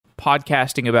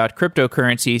podcasting about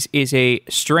cryptocurrencies is a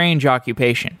strange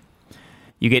occupation.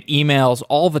 You get emails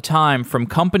all the time from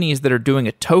companies that are doing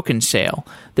a token sale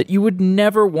that you would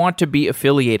never want to be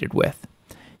affiliated with.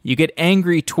 You get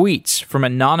angry tweets from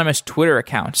anonymous Twitter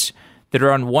accounts that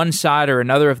are on one side or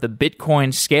another of the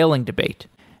Bitcoin scaling debate.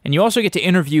 And you also get to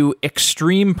interview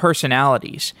extreme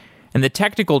personalities, and the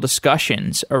technical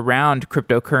discussions around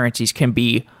cryptocurrencies can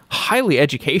be highly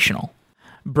educational.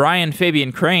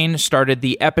 Fabian Crain started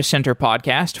the Epicenter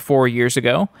podcast 4 years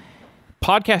ago.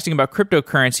 Podcasting about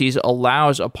cryptocurrencies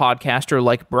allows a podcaster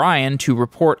like Brian to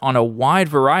report on a wide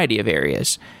variety of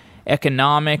areas: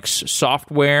 economics,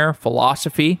 software,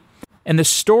 philosophy. And the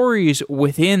stories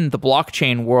within the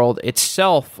blockchain world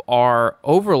itself are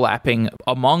overlapping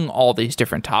among all these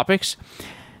different topics.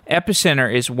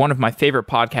 Epicenter is one of my favorite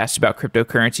podcasts about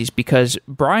cryptocurrencies because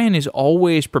Brian is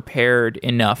always prepared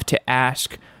enough to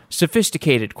ask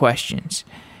sophisticated questions.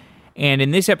 And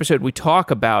in this episode, we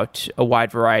talk about a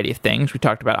wide variety of things. We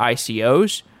talked about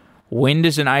ICOs. When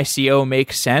does an ICO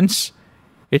make sense?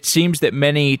 It seems that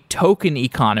many token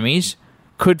economies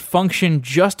could function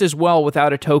just as well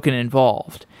without a token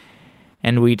involved.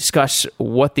 And we discuss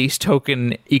what these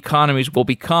token economies will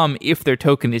become if their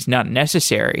token is not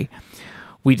necessary.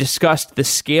 We discussed the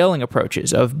scaling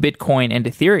approaches of Bitcoin and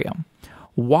Ethereum.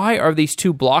 Why are these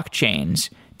two blockchains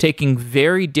taking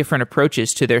very different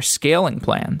approaches to their scaling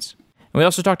plans? And we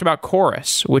also talked about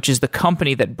Chorus, which is the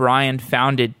company that Brian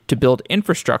founded to build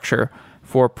infrastructure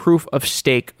for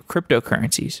proof-of-stake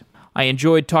cryptocurrencies. I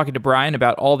enjoyed talking to Brian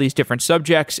about all these different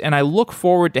subjects, and I look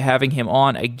forward to having him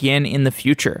on again in the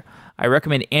future. I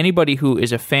recommend anybody who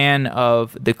is a fan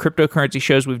of the cryptocurrency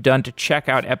shows we've done to check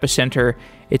out Epicenter.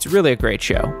 It's really a great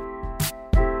show.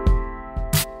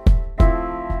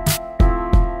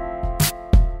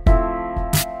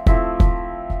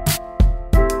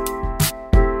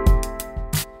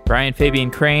 Fabian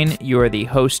Crain, you are the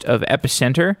host of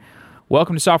Epicenter.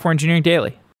 Welcome to Software Engineering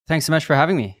Daily. Thanks so much for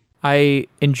having me. I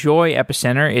enjoy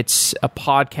Epicenter. It's a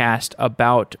podcast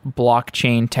about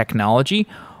blockchain technology.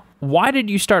 Why did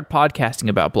you start podcasting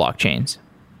about blockchains?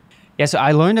 Yeah, so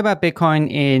I learned about Bitcoin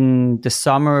in the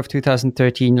summer of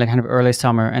 2013, like kind of early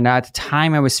summer. And at the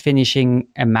time I was finishing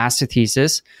a master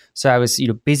thesis. So I was,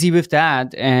 busy with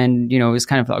that. And, it was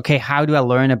kind of, okay, how do I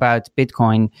learn about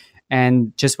Bitcoin?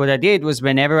 And just what I did was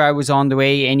whenever I was on the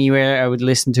way anywhere, I would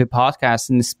listen to a podcast,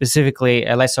 and specifically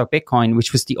Let's Talk Bitcoin,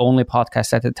 which was the only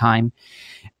podcast at the time.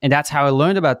 And that's how I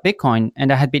learned about Bitcoin.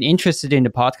 And I had been interested in the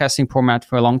podcasting format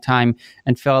for a long time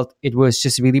and felt it was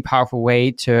just a really powerful way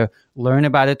to learn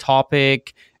about a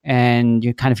topic and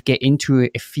you kind of get into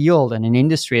a field and an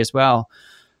industry as well.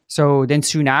 So then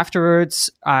soon afterwards,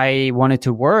 I wanted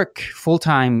to work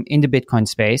full-time in the Bitcoin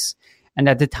space. And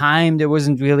at the time, there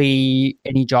wasn't really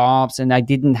any jobs and I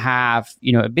didn't have,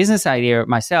 a business idea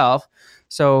myself.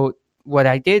 So what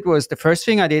I did was, the first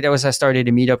thing I did was I started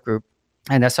a meetup group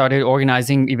and I started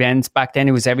organizing events. Back then,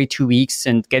 it was every 2 weeks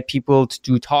and get people to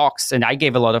do talks. And I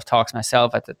gave a lot of talks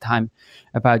myself at the time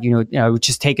about, I would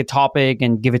just take a topic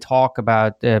and give a talk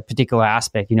about a particular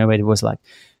aspect, where it was like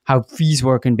how fees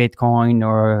work in Bitcoin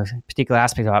or a particular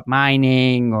aspect about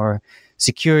mining or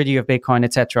security of Bitcoin,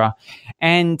 etc.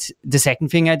 And the second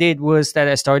thing I did was that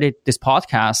I started this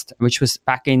podcast, which was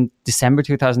back in December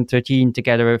 2013,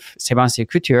 together with Sebastian.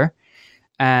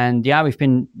 And yeah, we've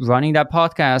been running that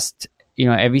podcast,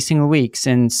 every single week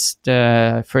since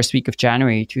the first week of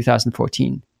January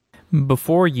 2014.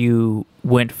 Before you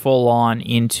went full on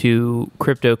into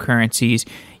cryptocurrencies,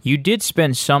 you did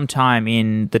spend some time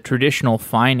in the traditional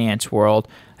finance world.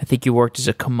 I think you worked as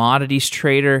a commodities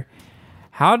trader.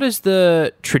 How does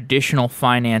the traditional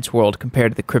finance world compare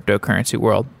to the cryptocurrency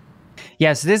world?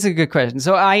 Yes, this is a good question.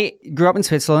 So I grew up in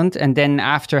Switzerland, and then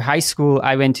after high school,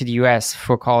 I went to the US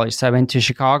for college. So I went to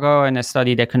Chicago and I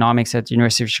studied economics at the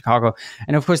University of Chicago.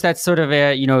 And of course, that's sort of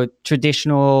a,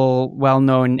 traditional,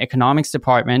 well-known economics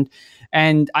department.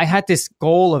 And I had this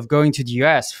goal of going to the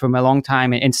US from a long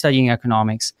time and studying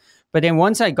economics. But then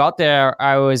once I got there,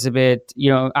 I was a bit,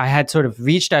 I had sort of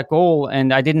reached that goal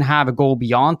and I didn't have a goal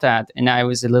beyond that. And I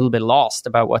was a little bit lost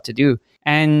about what to do.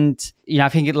 And, I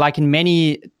think like in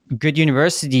many good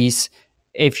universities,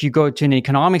 if you go to an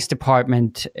economics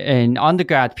department in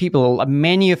undergrad,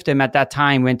 many of them at that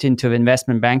time went into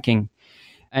investment banking.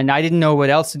 And I didn't know what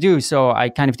else to do. So I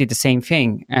kind of did the same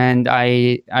thing. And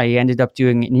I ended up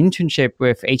doing an internship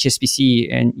with HSBC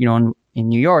in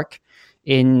New York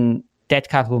in debt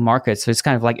capital markets. So it's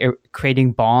kind of like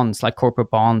creating bonds, like corporate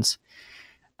bonds.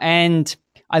 And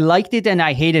I liked it and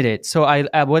I hated it. So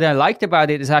what I liked about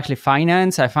it is actually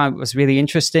finance. I found it was really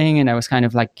interesting and I was kind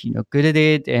of like, good at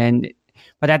it.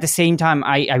 But at the same time,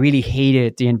 I really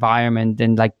hated the environment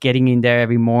and like getting in there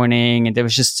every morning. And there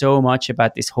was just so much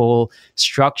about this whole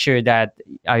structure that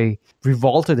I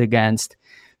revolted against.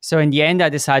 So in the end, I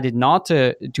decided not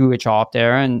to do a job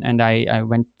there. And I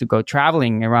went to go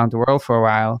traveling around the world for a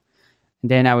while. And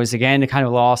then I was again kind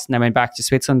of lost. And I went back to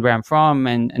Switzerland where I'm from.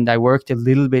 And I worked a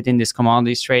little bit in this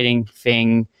commodities trading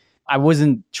thing. I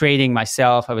wasn't trading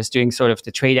myself. I was doing sort of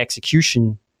the trade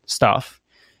execution stuff.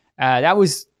 That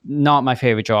was not my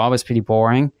favorite job. It was pretty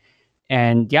boring.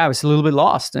 And yeah, I was a little bit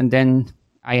lost. And then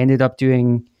I ended up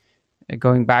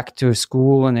going back to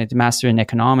school and I did a master in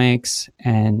economics.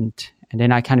 And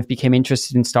then I kind of became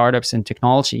interested in startups and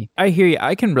technology. I hear you.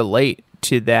 I can relate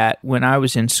to that. When I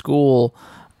was in school,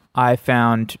 I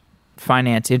found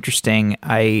finance interesting.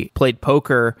 I played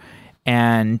poker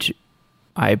and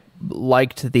I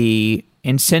liked the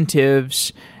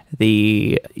incentives.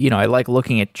 I like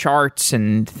looking at charts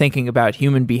and thinking about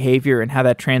human behavior and how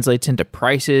that translates into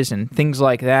prices and things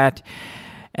like that.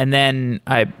 And then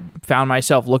I found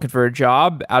myself looking for a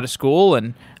job out of school,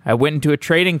 and I went into a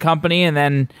trading company. And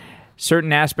then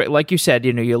certain aspects, like you said,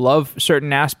 you love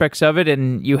certain aspects of it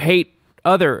and you hate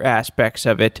other aspects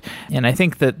of it. And I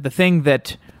think that the thing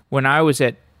that when I was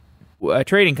at a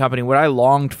trading company, what I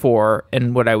longed for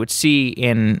and what I would see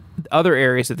in other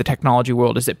areas of the technology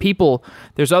world is that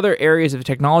there's other areas of the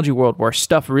technology world where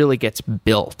stuff really gets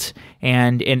built.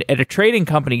 And at a trading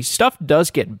company, stuff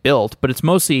does get built, but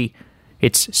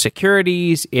it's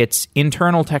securities, it's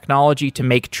internal technology to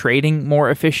make trading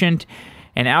more efficient.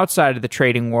 And outside of the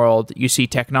trading world, you see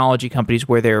technology companies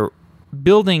where they're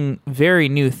building very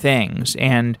new things.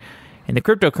 And in the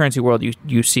cryptocurrency world,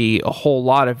 you see a whole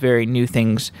lot of very new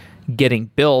things getting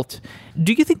built.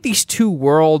 Do you think these two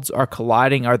worlds are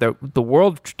colliding? Are the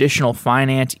world of traditional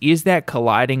finance, is that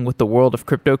colliding with the world of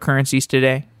cryptocurrencies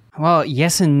today? Well,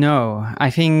 yes and no. I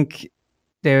think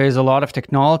there is a lot of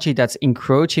technology that's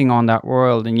encroaching on that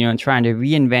world and trying to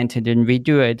reinvent it and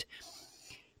redo it.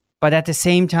 But at the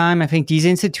same time, I think these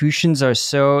institutions there's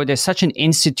such an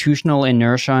institutional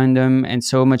inertia in them and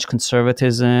so much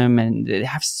conservatism, and they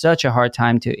have such a hard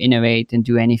time to innovate and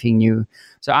do anything new.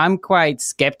 So I'm quite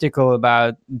skeptical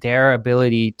about their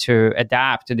ability to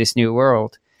adapt to this new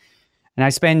world. And I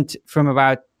spent from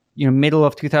about middle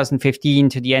of 2015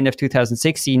 to the end of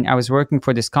 2016, I was working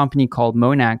for this company called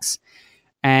Monax.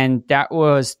 And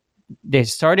they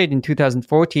started in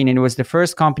 2014, and it was the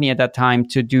first company at that time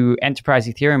to do enterprise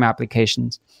Ethereum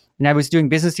applications. And I was doing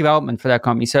business development for that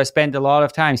company. So I spent a lot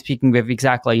of time speaking with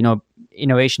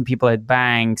innovation people at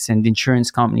banks and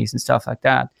insurance companies and stuff like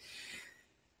that.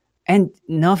 And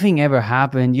nothing ever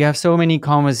happened. You have so many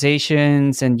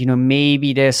conversations and,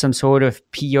 maybe there's some sort of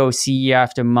POC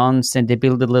after months and they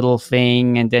build a little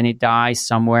thing and then it dies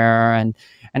somewhere. And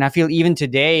I feel even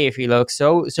today, if you look,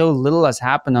 so little has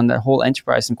happened on the whole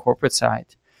enterprise and corporate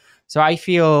side. So I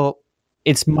feel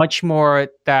it's much more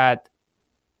that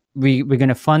we're going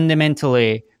to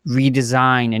fundamentally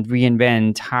redesign and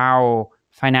reinvent how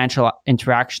financial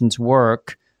interactions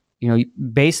work,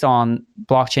 based on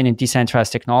blockchain and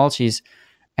decentralized technologies.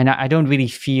 And I don't really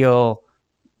feel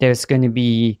there's going to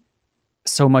be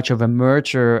so much of a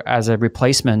merger as a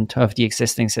replacement of the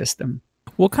existing system.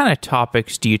 What kind of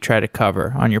topics do you try to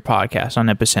cover on your podcast on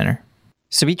Epicenter?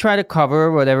 So we try to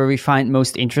cover whatever we find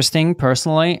most interesting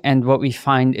personally and what we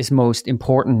find is most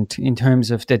important in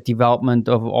terms of the development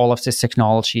of all of this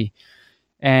technology.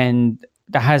 And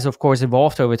that has, of course,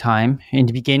 evolved over time. In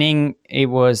the beginning, it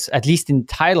was, at least in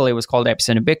title, it was called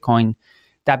Epicenter Bitcoin.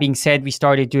 That being said, we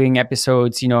started doing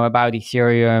episodes, about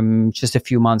Ethereum just a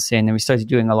few months in, and we started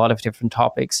doing a lot of different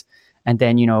topics. And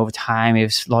then, over time, it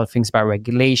was a lot of things about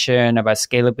regulation, about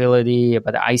scalability,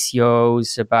 about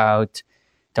ICOs, about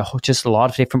just a lot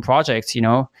of different projects,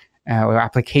 or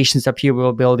applications that people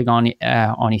were building on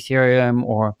Ethereum,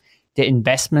 or the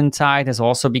investment side has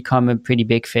also become a pretty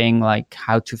big thing, like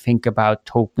how to think about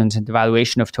tokens and the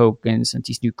valuation of tokens and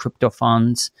these new crypto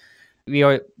funds. We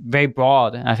are very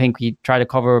broad. I think we try to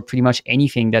cover pretty much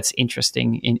anything that's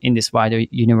interesting in this wider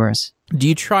universe. Do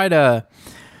you try to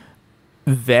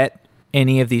vet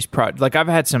any of these like I've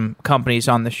had some companies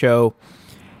on the show,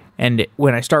 and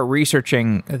when I start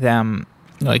researching them,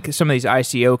 like some of these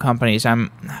ICO companies, I'm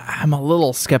a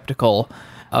little skeptical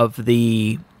of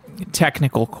the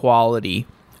technical quality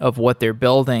of what they're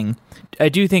building. I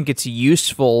do think it's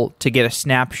useful to get a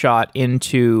snapshot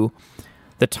into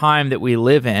the time that we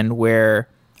live in, where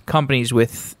companies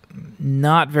with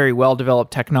not very well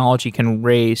developed technology can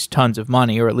raise tons of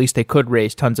money, or at least they could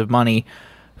raise tons of money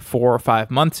 4 or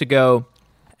 5 months ago.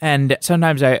 And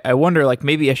sometimes I wonder, like,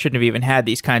 maybe I shouldn't have even had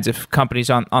these kinds of companies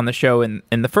on the show in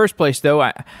the first place,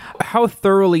 though. How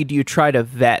thoroughly do you try to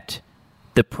vet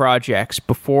the projects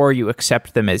before you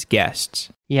accept them as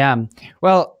guests? Yeah.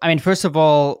 Well, I mean, first of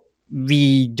all,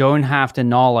 we don't have the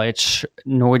knowledge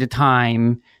nor the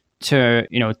time to,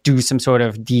 do some sort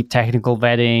of deep technical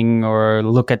vetting or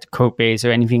look at the code base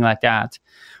or anything like that.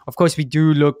 Of course, we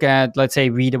do look at, let's say,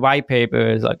 read a white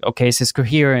paper, like, okay, is this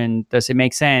coherent? Does it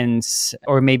make sense?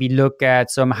 Or maybe look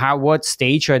at what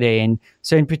stage are they in?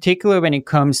 So in particular, when it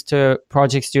comes to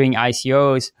projects doing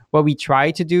ICOs, what we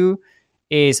try to do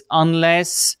is,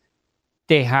 unless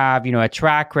they have, a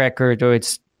track record, or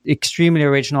it's extremely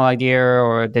original idea,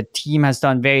 or the team has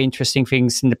done very interesting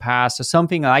things in the past, or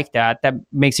something like that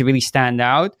makes it really stand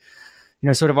out.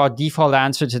 Sort of our default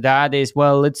answer to that is,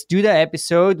 well, let's do the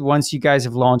episode once you guys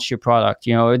have launched your product,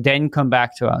 then come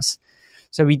back to us.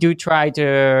 So we do try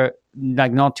to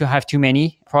not to have too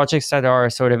many projects that are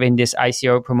sort of in this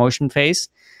ICO promotion phase.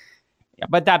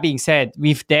 But that being said,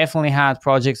 we've definitely had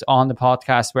projects on the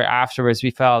podcast where afterwards we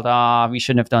felt, we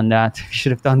shouldn't have done that. We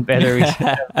should have done better. We should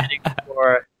have done it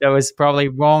before. That was probably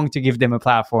wrong to give them a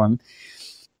platform.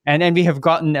 And then we have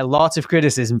gotten lots of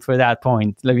criticism for that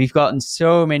point. Like, we've gotten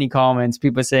so many comments,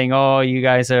 people saying, oh, you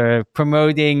guys are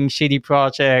promoting shitty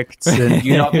projects and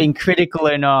you're not being critical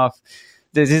enough.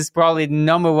 This is probably the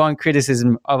number one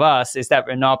criticism of us, is that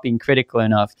we're not being critical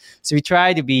enough. So we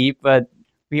try to be, but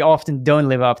we often don't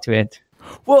live up to it.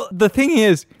 Well, the thing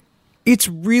is, it's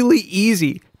really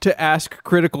easy to ask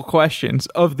critical questions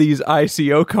of these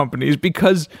ICO companies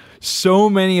because so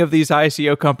many of these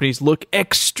ICO companies look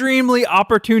extremely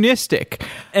opportunistic.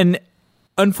 And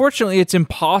unfortunately, it's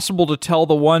impossible to tell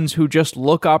the ones who just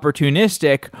look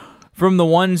opportunistic from the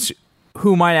ones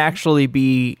who might actually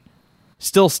be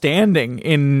still standing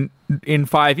in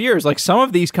 5 years. Like, some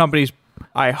of these companies,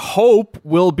 I hope,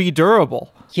 will be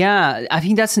durable. Yeah, I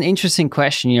think that's an interesting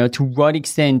question. To what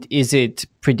extent is it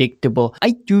predictable?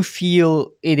 I do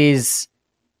feel it's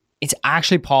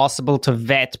actually possible to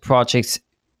vet projects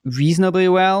reasonably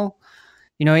well.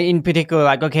 In particular,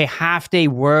 like, okay, have they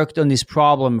worked on this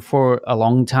problem for a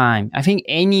long time? I think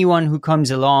anyone who comes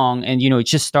along and,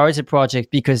 just starts a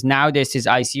project because now there's this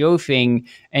ICO thing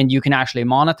and you can actually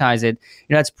monetize it,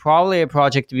 that's probably a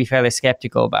project to be fairly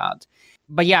skeptical about.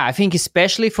 But yeah, I think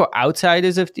especially for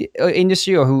outsiders of the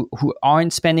industry, or who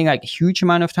aren't spending like a huge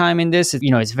amount of time in this,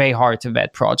 it's very hard to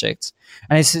vet projects.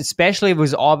 And it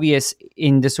was obvious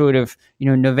in the sort of,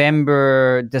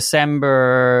 November,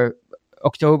 December,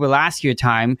 October last year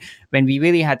time, when we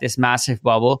really had this massive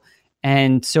bubble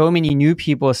and so many new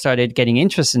people started getting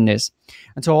interested in this.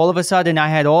 And so all of a sudden I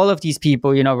had all of these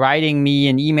people, writing me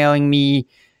and emailing me.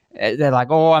 They're like,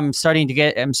 oh, I'm starting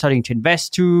to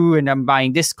invest too, and I'm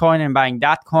buying this coin and buying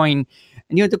that coin.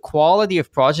 And, the quality of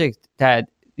project that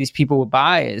these people will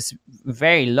buy is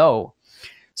very low.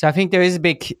 So I think there is a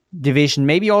big division,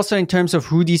 maybe also in terms of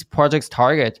who these projects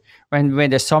target. When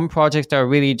there's some projects that are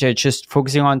really just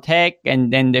focusing on tech,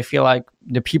 and then they feel like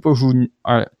the people who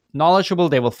are knowledgeable,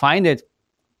 they will find it.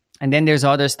 And then there's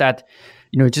others that,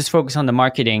 just focus on the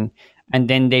marketing. And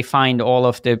then they find all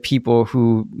of the people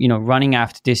who, running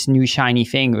after this new shiny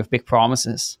thing with big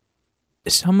promises.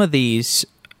 Some of these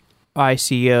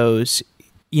ICOs,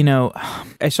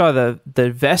 I saw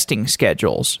the vesting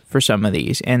schedules for some of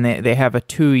these, and they have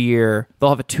they'll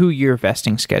have a 2-year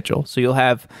vesting schedule. So you'll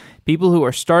have people who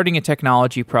are starting a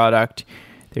technology product,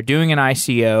 they're doing an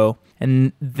ICO,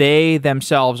 and they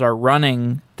themselves are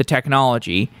running the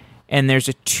technology, and there's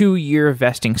a 2-year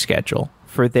vesting schedule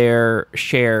for their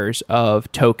shares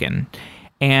of token.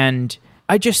 And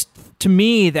to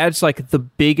me, that's like the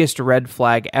biggest red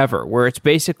flag ever, where it's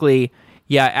basically,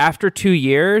 after 2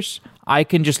 years, I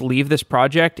can just leave this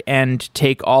project and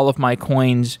take all of my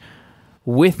coins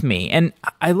with me. And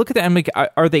I look at that and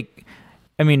I'm like,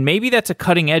 maybe that's a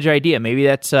cutting edge idea. Maybe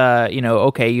that's,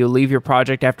 okay, you leave your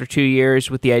project after 2 years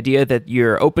with the idea that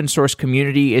your open source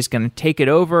community is going to take it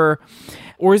over.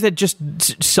 Or is that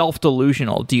just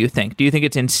self-delusional, do you think? Do you think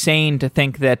it's insane to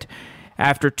think that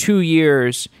after 2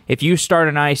 years, if you start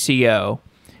an ICO,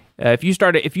 if you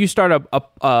start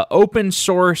a open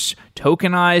source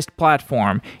tokenized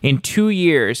platform, in 2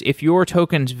 years, if your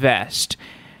tokens vest,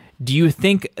 do you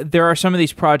think there are some of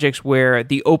these projects where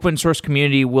the open source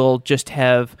community will just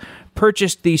have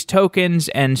purchased these tokens,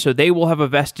 and so they will have a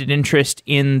vested interest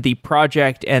in the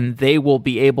project, and they will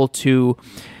be able to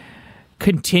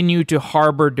continue to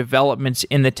harbor developments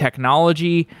in the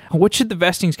technology? What should the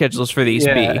vesting schedules for these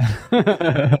be?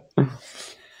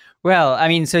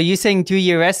 Well, so you're saying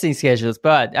 2-year vesting schedules,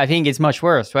 but I think it's much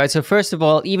worse, right? So first of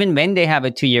all, even when they have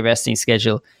a 2-year vesting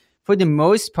schedule, for the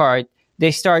most part,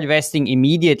 they start vesting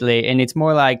immediately, and it's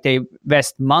more like they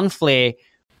vest monthly.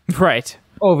 Right.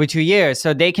 Over 2 years.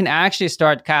 So they can actually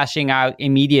start cashing out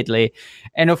immediately.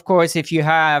 And of course, if you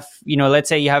have, let's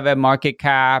say you have a market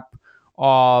cap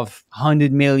of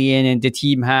 100 million and the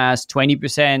team has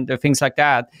 20% or things like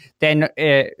that, then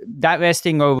that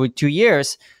vesting over 2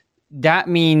 years, that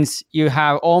means you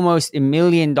have almost $1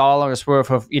 million worth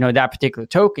of, that particular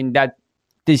token that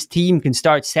this team can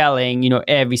start selling,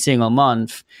 every single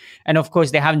month. And of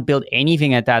course, they haven't built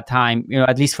anything at that time,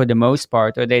 at least for the most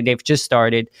part, or they've just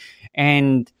started.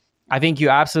 And I think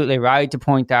you're absolutely right to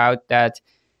point out that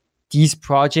these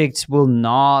projects will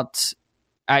not,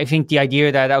 I think the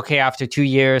idea that, okay, after 2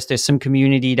 years, there's some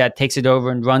community that takes it over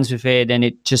and runs with it, and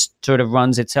it just sort of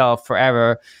runs itself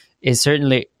forever, is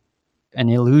certainly an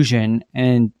illusion.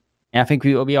 And I think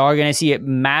we are going to see a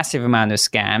massive amount of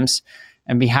scams.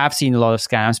 And we have seen a lot of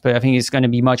scams, but I think it's going to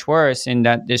be much worse in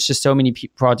that there's just so many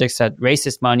projects that raise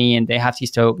this money and they have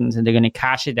these tokens and they're going to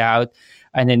cash it out.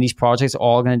 And then these projects are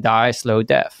all going to die a slow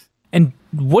death. And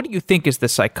what do you think is the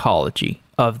psychology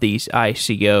of these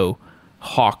ICO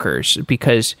hawkers?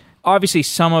 Because obviously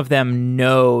some of them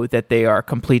know that they are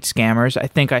complete scammers. I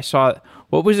think I saw,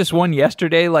 what was this one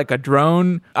yesterday? Like a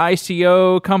drone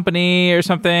ICO company or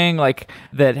something like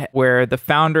that, where the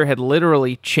founder had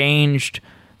literally changed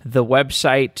the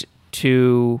website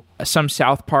to some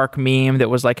South Park meme that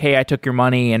was like, hey, I took your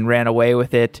money and ran away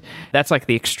with it. That's like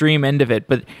the extreme end of it.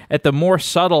 But at the more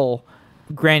subtle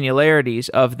granularities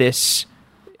of this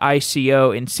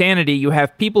ICO insanity, you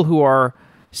have people who are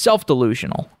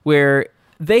self-delusional, where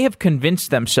they have convinced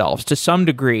themselves to some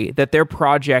degree that their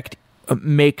project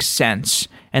makes sense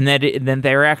and that then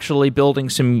they're actually building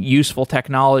some useful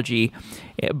technology.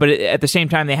 But at the same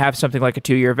time, they have something like a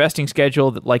 2-year vesting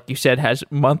schedule that, like you said, has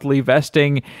monthly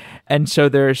vesting. And so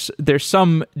there's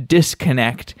some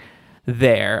disconnect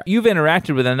there. You've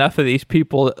interacted with enough of these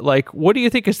people. Like, what do you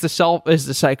think is the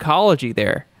psychology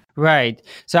there? Right.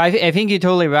 So I think you're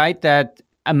totally right that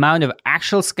amount of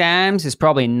actual scams is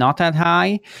probably not that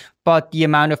high, but the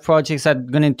amount of projects that are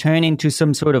going to turn into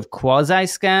some sort of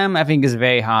quasi-scam, I think, is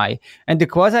very high. And the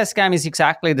quasi-scam is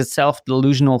exactly the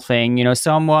self-delusional thing.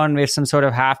 Someone with some sort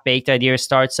of half-baked idea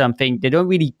starts something. They don't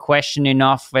really question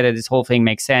enough whether this whole thing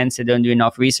makes sense. They don't do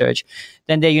enough research.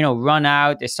 Then they, run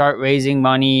out. They start raising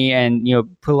money and,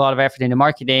 put a lot of effort into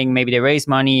marketing. Maybe they raise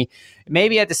money.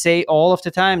 Maybe at the say all of the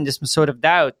time, there's some sort of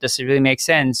doubt. Does it really make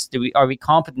sense? Are we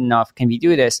competent enough? Can we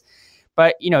do this?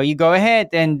 But, you go ahead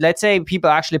and let's say people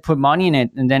actually put money in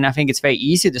it. And then I think it's very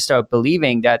easy to start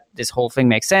believing that this whole thing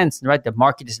makes sense, right? The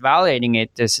market is validating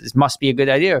it. This must be a good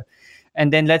idea.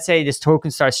 And then let's say this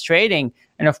token starts trading.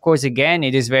 And of course, again,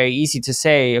 it is very easy to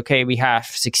say, okay, we have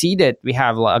succeeded. We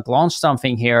have launched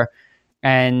something here.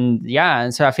 And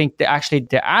and so I think the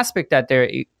aspect that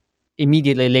they're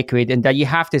immediately liquid and that you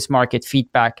have this market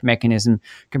feedback mechanism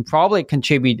can probably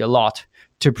contribute a lot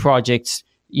to projects,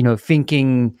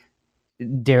 thinking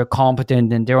they're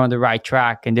competent and they're on the right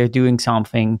track and they're doing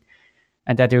something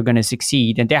and that they're going to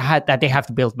succeed and that they have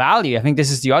to build value. I think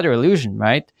this is the other illusion,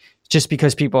 right? Just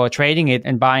because people are trading it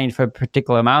and buying for a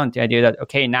particular amount, the idea that,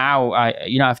 okay, now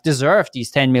I've deserved these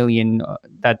 10 million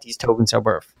that these tokens are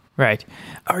worth. Right.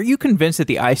 Are you convinced that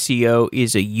the ICO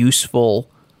is a useful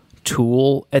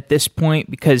tool at this point?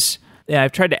 Because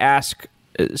I've tried to ask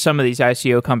some of these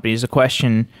ICO companies a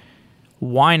question,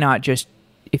 why not just,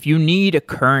 if you need a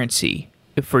currency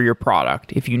for your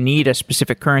product, if you need a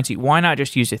specific currency, why not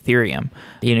just use Ethereum?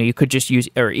 You could just use,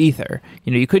 or Ether.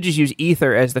 You could just use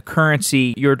Ether as the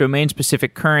currency, your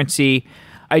domain-specific currency.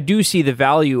 I do see the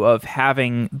value of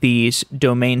having these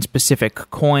domain-specific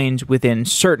coins within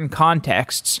certain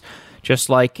contexts, just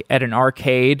like at an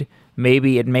arcade.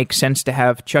 Maybe it makes sense to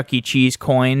have Chuck E. Cheese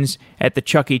coins at the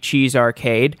Chuck E. Cheese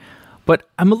arcade. But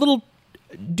I'm a little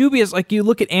dubious. Like, you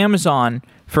look at Amazon,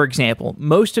 for example,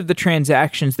 most of the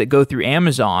transactions that go through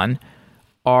Amazon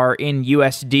are in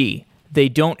USD. They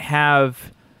don't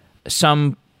have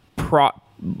some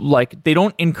they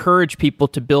don't encourage people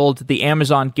to build the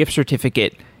Amazon gift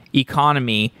certificate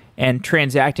economy and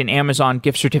transact in Amazon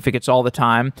gift certificates all the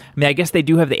time. I mean, I guess they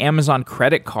do have the Amazon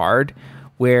credit card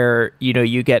where,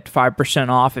 you get 5%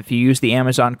 off if you use the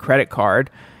Amazon credit card.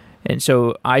 And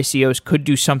so ICOs could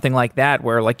do something like that,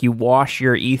 where like you wash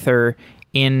your Ether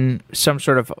in some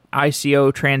sort of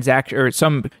ICO transaction or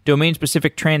some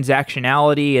domain-specific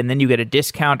transactionality, and then you get a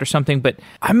discount or something. But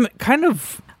I'm kind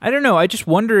of, I don't know, I just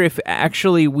wonder if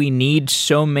actually we need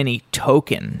so many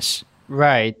tokens.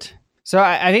 Right. So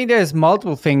I think there's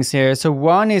multiple things here. So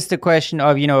one is the question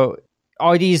of, are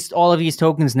all of these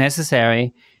tokens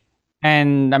necessary?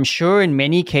 And I'm sure in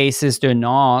many cases they're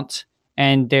not.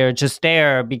 and they're just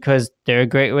there because they're a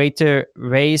great way to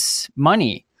raise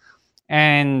money.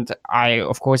 And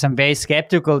of course, I'm very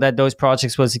skeptical that those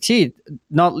projects will succeed,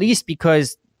 not least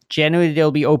because generally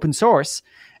they'll be open source.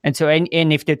 And so,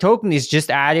 and if the token is just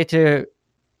added to,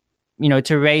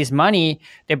 to raise money,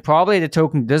 then probably the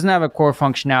token doesn't have a core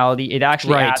functionality. It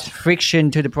actually adds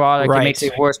friction to the product. It makes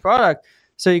it a worse product.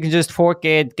 So you can just fork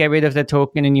it, get rid of the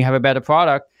token, and you have a better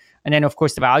product. And then, of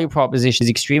course, the value proposition is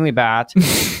extremely bad.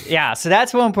 Yeah, so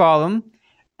that's one problem.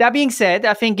 That being said,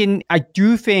 I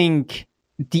do think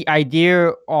the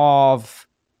idea of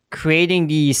creating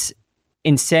these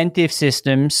incentive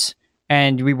systems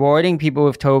and rewarding people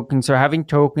with tokens, or having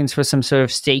tokens for some sort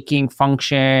of staking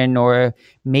function, or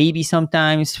maybe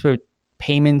sometimes for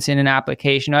payments in an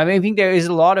application. I think there is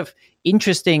a lot of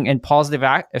interesting and positive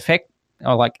effect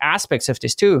or like aspects of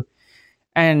this too.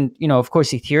 And, of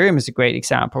course, Ethereum is a great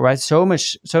example, right? So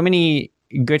many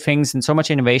good things and so much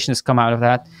innovation has come out of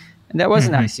that. And that was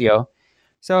an ICO.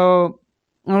 So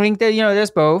I think that,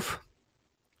 there's both.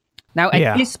 Now,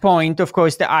 at this point, of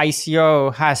course, the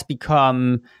ICO has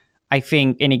become, I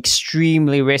think, an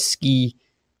extremely risky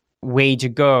way to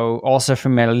go, also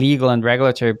from a legal and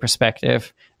regulatory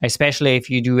perspective, especially if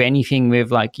you do anything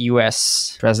with like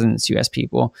US residents, US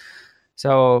people.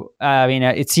 So,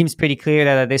 it seems pretty clear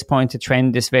that at this point, the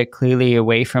trend is very clearly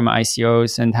away from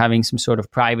ICOs and having some sort of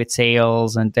private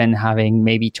sales, and then having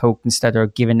maybe tokens that are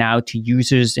given out to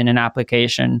users in an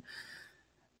application.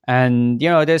 And,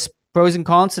 there's pros and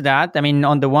cons to that.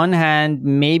 On the one hand,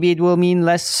 maybe it will mean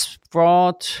less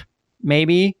fraud.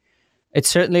 Maybe it's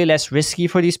certainly less risky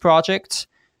for these projects.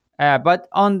 But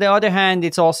on the other hand,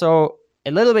 it's also a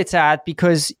little bit sad,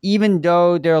 because even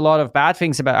though there are a lot of bad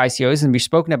things about ICOs, and we've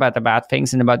spoken about the bad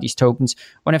things and about these tokens,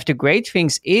 one of the great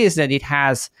things is that it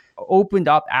has opened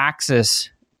up access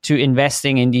to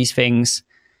investing in these things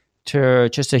to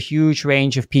just a huge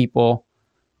range of people.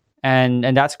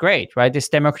 And that's great, right? This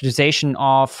democratization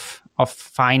of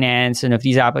finance and of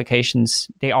these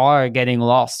applications, they are getting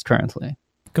lost currently.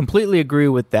 Completely agree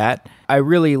with that. I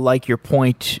really like your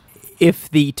point.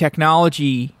 If the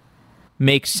technology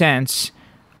makes sense,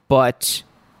 but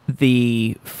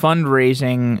the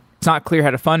fundraising, it's not clear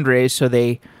how to fundraise, so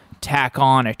they tack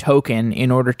on a token in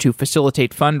order to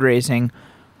facilitate fundraising.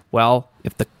 Well,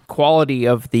 if the quality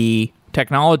of the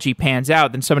technology pans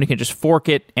out, then somebody can just fork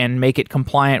it and make it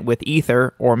compliant with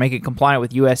Ether, or make it compliant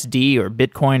with USD or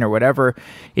Bitcoin or whatever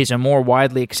is a more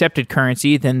widely accepted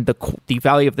currency. Then the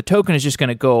value of the token is just going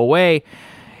to go away.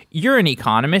 You're an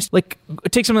economist. Like,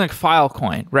 take something like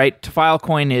Filecoin, right?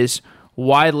 Filecoin is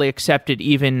widely accepted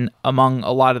even among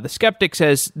a lot of the skeptics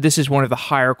as this is one of the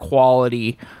higher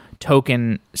quality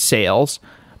token sales.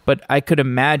 But I could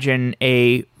imagine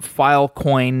a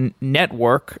Filecoin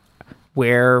network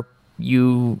where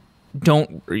you're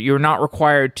not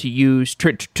required to use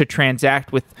to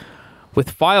transact with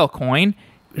Filecoin.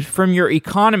 From your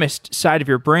economist side of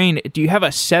your brain, do you have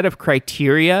a set of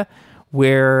criteria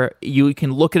where you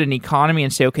can look at an economy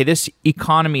and say, okay, this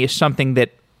economy is something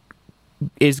that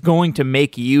is going to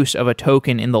make use of a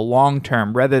token in the long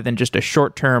term rather than just a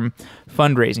short-term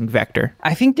fundraising vector?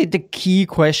 I think that the key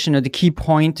question, or the key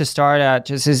point to start at,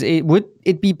 just is, would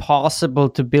it be possible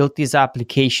to build this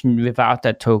application without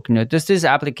that token? Or does this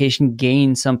application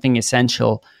gain something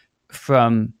essential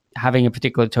from having a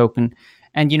particular token?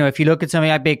 And, if you look at something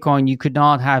like Bitcoin, you could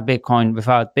not have Bitcoin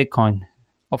without Bitcoin,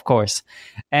 of course.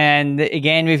 And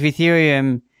again, with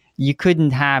Ethereum, you couldn't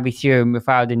have Ethereum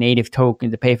without a native token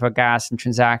to pay for gas and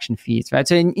transaction fees, right?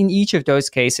 So in each of those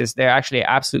cases, they're actually an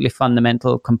absolutely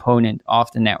fundamental component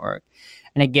of the network.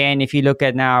 And again, if you look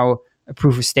at now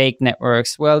proof of stake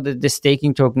networks, well, the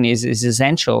staking token is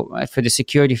essential, right, for the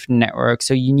security of the network.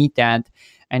 So you need that.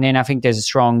 And then I think there's a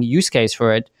strong use case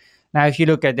for it. Now, if you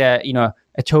look at a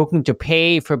token to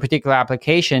pay for a particular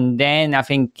application, then I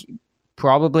think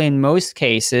probably in most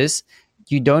cases,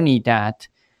 you don't need that.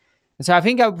 So I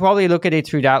think I would probably look at it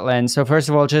through that lens. So first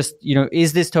of all, just,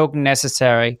 is this token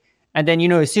necessary? And then,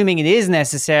 assuming it is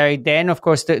necessary, then of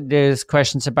course there's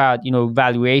questions about,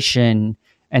 valuation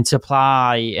and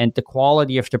supply and the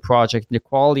quality of the project, the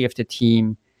quality of the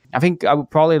team. I think I would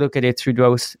probably look at it through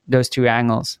those two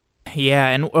angles. Yeah.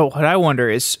 And what I wonder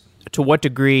is to what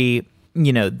degree,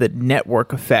 the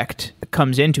network effect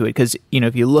comes into it. Because,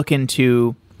 if you look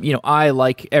into, I,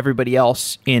 like everybody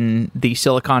else in the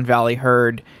Silicon Valley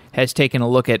herd, has taken a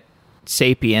look at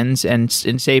Sapiens, and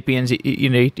in Sapiens,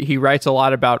 he writes a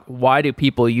lot about why do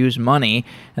people use money,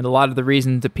 and a lot of the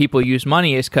reasons that people use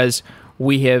money is because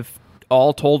we have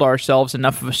all told ourselves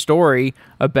enough of a story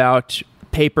about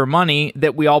paper money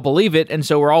that we all believe it, and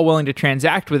so we're all willing to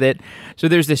transact with it. So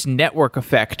there's this network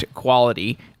effect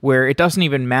quality where it doesn't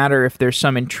even matter if there's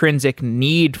some intrinsic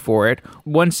need for it.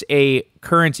 Once a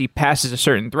currency passes a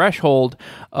certain threshold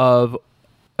of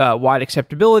wide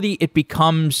acceptability, it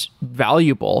becomes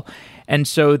valuable. And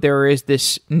so there is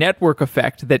this network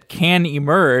effect that can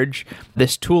emerge,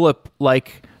 this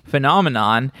tulip-like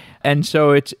phenomenon. And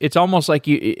so it's almost like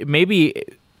you maybe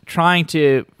trying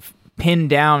to pin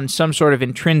down some sort of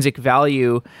intrinsic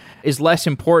value is less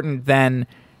important than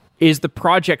is the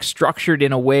project structured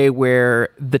in a way where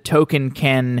the token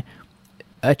can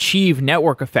achieve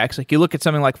network effects. Like you look at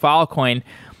something like Filecoin,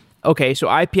 okay, so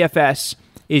IPFS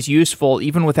is useful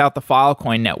even without the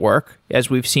Filecoin network, as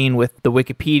we've seen with the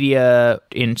Wikipedia.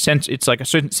 It's like a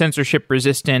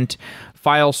censorship-resistant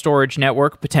file storage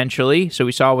network, potentially. So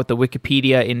we saw with the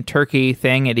Wikipedia in Turkey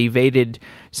thing, it evaded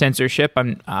censorship.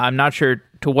 I'm not sure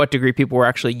to what degree people were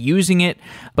actually using it,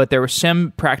 but there was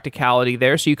some practicality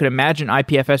there. So you could imagine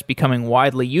IPFS becoming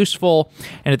widely useful,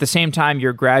 and at the same time,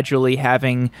 you're gradually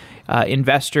having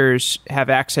investors have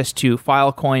access to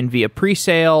Filecoin via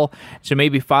pre-sale. So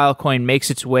maybe Filecoin makes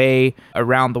its way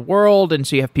around the world, and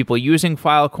so you have people using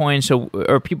Filecoin,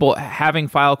 or people having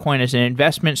Filecoin as an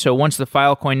investment. So once the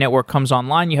Filecoin network comes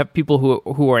online, you have people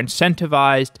who are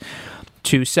incentivized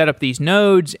to set up these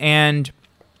nodes, and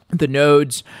the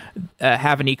nodes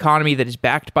have an economy that is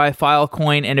backed by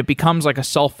Filecoin, and it becomes like a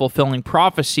self-fulfilling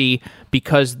prophecy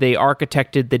because they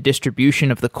architected the distribution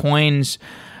of the coins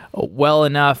well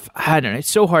enough. I don't know.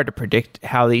 It's so hard to predict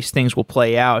how these things will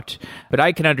play out, but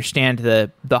I can understand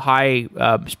the high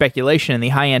speculation and the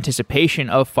high anticipation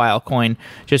of Filecoin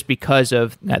just because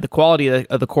of the quality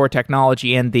of the core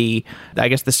technology and the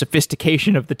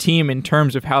sophistication of the team in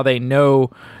terms of how they know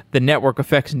the network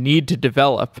effects need to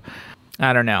develop.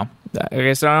 I don't know. I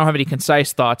guess I don't have any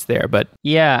concise thoughts there, but...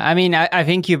 Yeah, I mean, I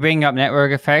think you bring up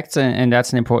network effects, and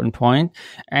that's an important point.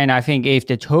 And I think if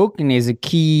the token is a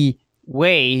key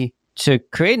way to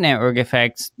create network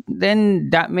effects, then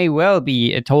that may well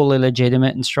be a totally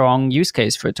legitimate and strong use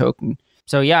case for a token.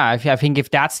 So yeah, I think if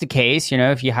that's the case,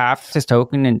 if you have this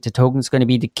token and the token is going to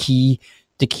be the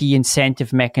key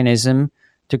incentive mechanism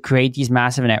to create these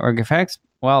massive network effects,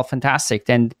 well, fantastic.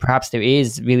 Then perhaps there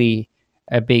is really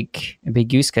a big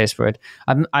use case for it.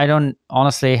 I don't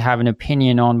honestly have an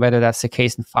opinion on whether that's the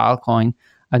case in Filecoin.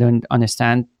 I don't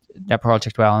understand that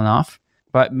project well enough,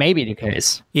 but maybe the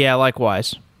case. Yeah,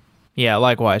 likewise.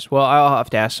 Well, I'll have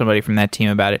to ask somebody from that team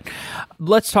about it.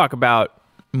 Let's talk about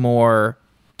more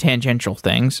tangential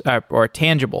things, or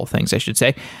tangible things, I should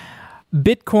say.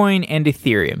 Bitcoin and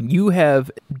Ethereum. You have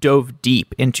dove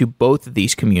deep into both of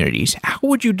these communities. How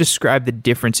would you describe the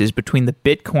differences between the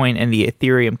Bitcoin and the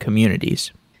Ethereum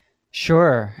communities?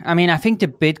 Sure. I mean, I think the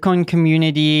Bitcoin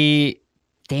community,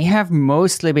 they have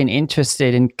mostly been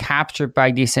interested and captured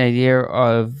by this idea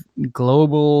of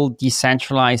global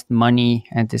decentralized money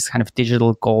and this kind of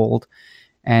digital gold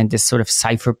and this sort of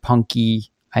cypherpunky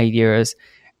ideas.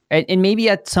 And maybe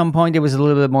at some point it was a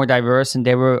little bit more diverse and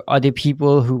there were other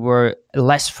people who were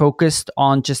less focused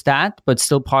on just that, but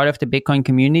still part of the Bitcoin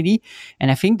community.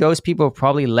 And I think those people have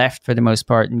probably left for the most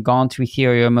part and gone to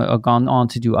Ethereum or gone on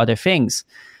to do other things.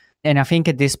 And I think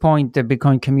at this point, the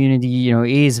Bitcoin community,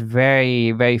 is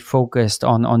very, very focused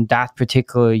on that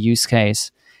particular use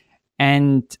case.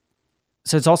 And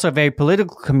so it's also a very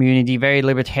political community, very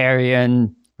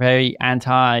libertarian, very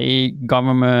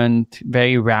anti-government,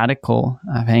 very radical,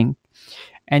 I think.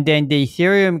 And then the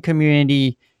Ethereum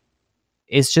community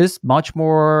is just much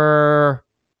more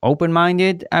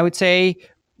open-minded, I would say,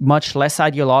 much less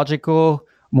ideological,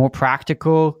 more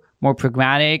practical, more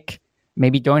pragmatic,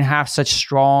 maybe don't have such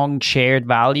strong shared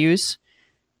values.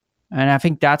 And I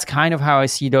think that's kind of how I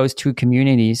see those two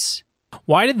communities.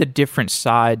 Why did the different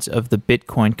sides of the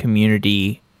Bitcoin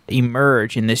community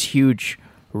emerge in this huge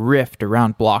rift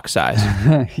around block size?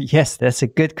 Yes, that's a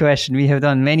good question. We have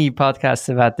done many podcasts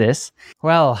about this.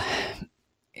 Well,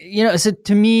 so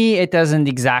to me, it doesn't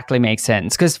exactly make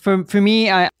sense. Because for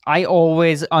me, I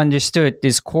always understood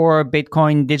this core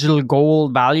Bitcoin digital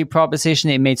gold value proposition.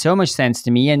 It made so much sense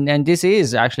to me. And this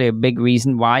is actually a big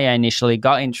reason why I initially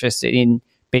got interested in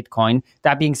Bitcoin.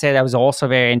 That being said, I was also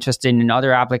very interested in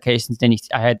other applications. Then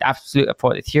I had I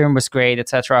thought Ethereum was great,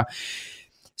 etc.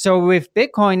 So with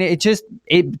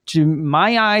Bitcoin, to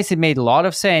my eyes, it made a lot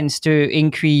of sense to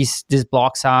increase this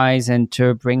block size and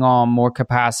to bring on more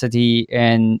capacity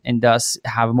and thus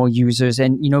have more users.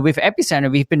 And, with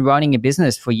Epicenter, we've been running a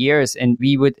business for years and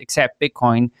we would accept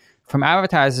Bitcoin from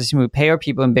advertisers. We would pay our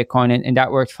people in Bitcoin and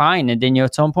that worked fine. And then,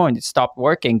 at some point it stopped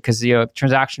working because,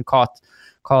 transaction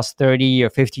cost $30 or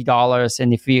 $50.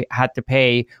 And if we had to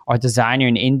pay our designer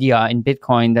in India in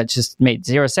Bitcoin, that just made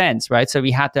 0 sense, right? So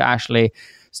we had to actually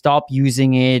stop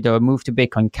using it or move to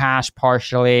Bitcoin Cash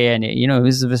partially. And, it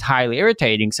was highly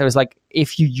irritating. So it's like,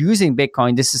 if you're using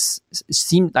Bitcoin,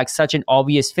 seemed like such an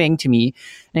obvious thing to me.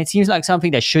 And it seems like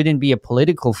something that shouldn't be a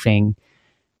political thing,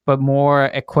 but more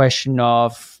a question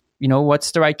of,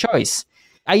 what's the right choice?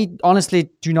 I honestly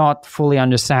do not fully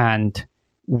understand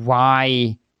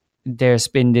why there's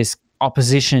been this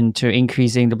opposition to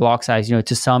increasing the block size,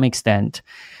 to some extent.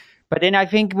 But then I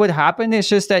think what happened is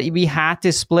just that we had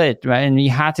this split, right? And we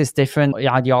had these different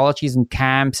ideologies and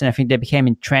camps, and I think they became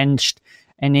entrenched.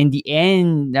 And in the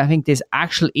end, I think this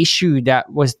actual issue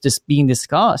that was just being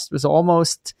discussed was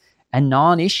almost a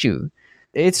non-issue.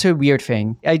 It's a weird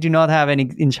thing. I do not have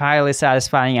any entirely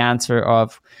satisfying answer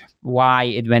of why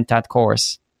it went that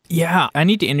course. Yeah, I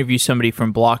need to interview somebody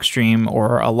from Blockstream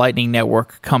or a Lightning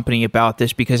Network company about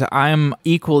this because I'm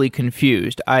equally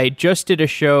confused. I just did a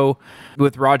show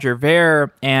with Roger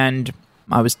Ver, and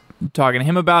I was talking to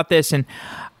him about this, and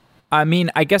I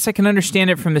mean, I guess I can understand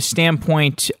it from the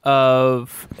standpoint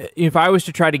of if I was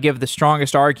to try to give the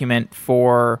strongest argument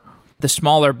for the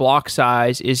smaller block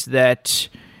size is that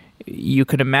you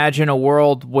could imagine a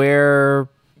world where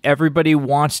everybody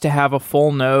wants to have a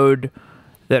full node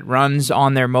that runs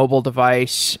on their mobile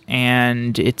device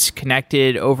and it's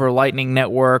connected over Lightning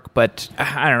Network, but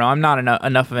I don't know, I'm not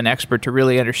enough of an expert to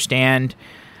really understand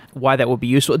why that would be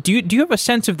useful. Do you have a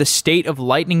sense of the state of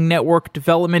Lightning Network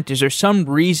development? Is there some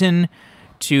reason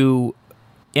to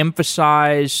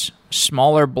emphasize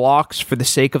smaller blocks for the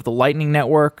sake of the Lightning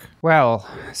Network? Well,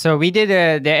 so we did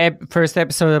the first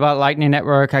episode about Lightning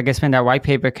Network, I guess when that white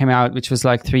paper came out, which was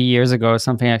like 3 years ago or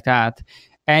something like that.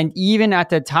 And even at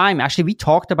the time, actually, we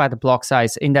talked about the block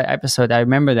size in that episode. I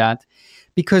remember that.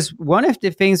 Because one of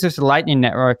the things with the Lightning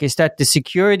Network is that the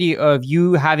security of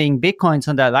you having Bitcoins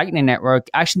on that Lightning Network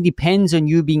actually depends on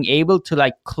you being able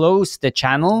to close the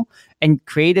channel and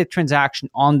create a transaction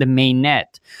on the main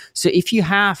net. So if you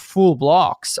have full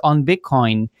blocks on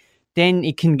Bitcoin, then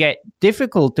it can get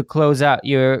difficult to close out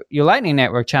your Lightning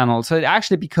Network channel. So it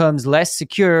actually becomes less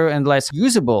secure and less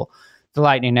usable, the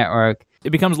Lightning Network. It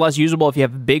becomes less usable if you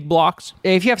have big blocks?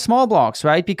 If you have small blocks,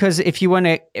 right? Because if you want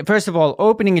to, first of all,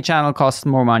 opening a channel costs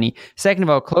more money. Second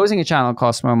of all, closing a channel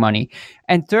costs more money.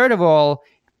 And third of all,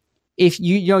 if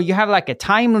you have a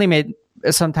time limit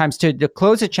sometimes to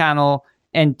close a channel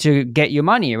and to get your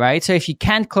money, right? So if you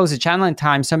can't close a channel in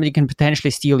time, somebody can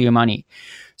potentially steal your money.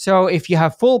 So if you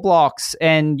have full blocks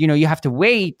and you have to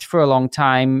wait for a long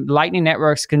time, Lightning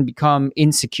networks can become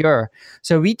insecure.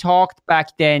 So we talked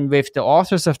back then with the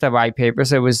authors of the white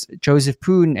papers. It was Joseph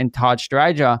Poon and Taj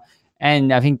Daraja,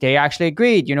 and I think they actually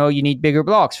agreed. You need bigger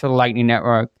blocks for the Lightning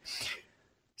network.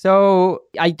 So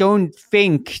I don't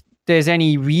think there's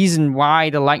any reason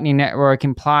why the Lightning network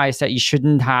implies that you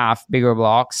shouldn't have bigger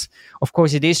blocks. Of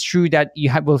course, it is true that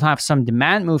will have some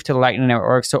demand move to the Lightning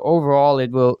network. So overall,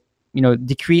 it will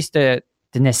decrease the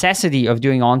necessity of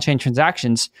doing on-chain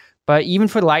transactions. But even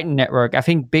for the Lightning Network, I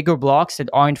think bigger blocks that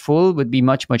aren't full would be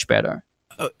much, much better.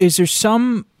 Is there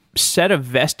some set of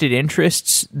vested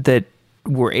interests that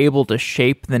were able to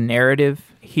shape the narrative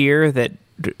here?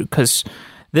 Because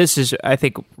this is, I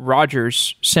think,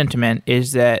 Roger's sentiment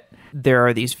is that there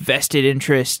are these vested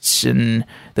interests and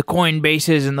the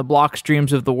Coinbases and the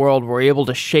Blockstreams of the world were able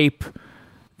to shape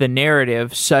the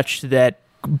narrative such that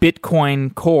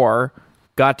Bitcoin Core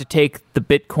got to take the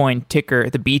Bitcoin ticker,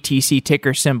 the BTC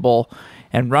ticker symbol,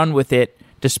 and run with it,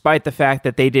 despite the fact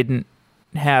that they didn't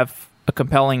have a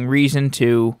compelling reason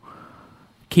to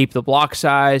keep the block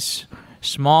size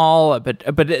small. But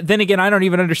then again, I don't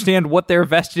even understand what their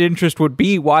vested interest would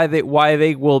be. Why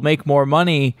they will make more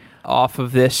money off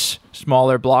of this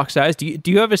smaller block size. Do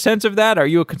you have a sense of that? Are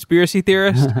you a conspiracy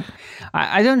theorist?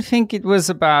 I don't think it was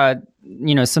about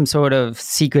some sort of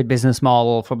secret business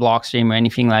model for Blockstream or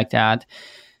anything like that.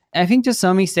 I think to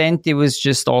some extent it was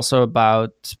just also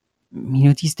about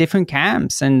these different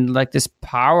camps and this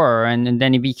power, and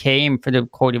then it became for the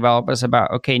core developers about,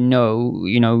 okay, no,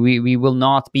 we will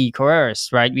not be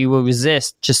coerced, right? We will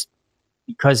resist just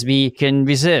because we can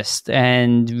resist,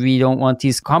 and we don't want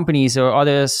these companies or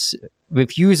others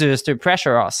with users to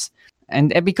pressure us.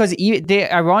 And because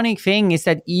the ironic thing is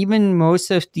that even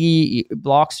most of the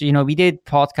blocks, we did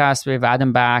podcasts with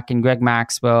Adam Back and Greg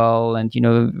Maxwell and,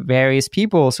 various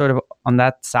people sort of on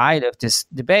that side of this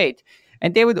debate.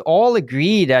 And they would all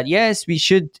agree that, yes, we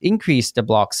should increase the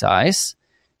block size,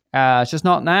 just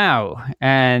not now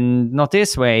and not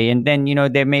this way. And then,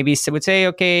 they maybe would say,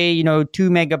 okay, 2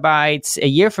 megabytes a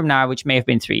year from now, which may have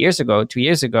been 2 years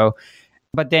ago.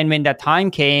 But then when that time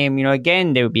came,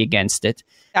 again, they would be against it.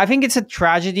 I think it's a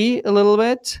tragedy a little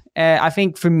bit. I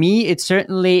think for me, it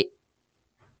certainly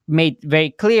made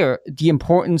very clear the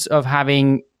importance of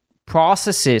having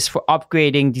processes for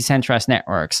upgrading decentralized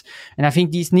networks. And I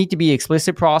think these need to be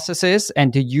explicit processes,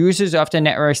 and the users of the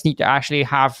networks need to actually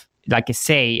have like a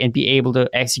say and be able to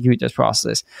execute this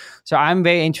process. So I'm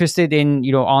very interested in,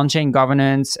 on-chain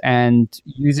governance and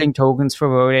using tokens for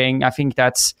voting. I think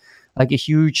that's like a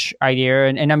huge idea.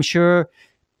 And I'm sure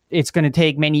it's going to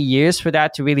take many years for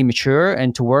that to really mature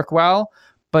and to work well.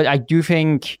 But I do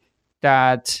think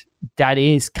that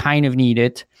is kind of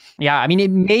needed. Yeah, I mean, it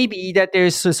may be that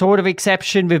there's a sort of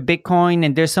exception with Bitcoin,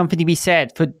 and there's something to be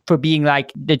said for being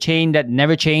like the chain that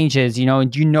never changes, and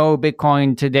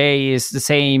Bitcoin today is the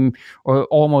same or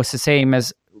almost the same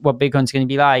as what Bitcoin's going to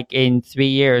be like in 3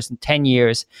 years and 10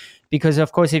 years. Because,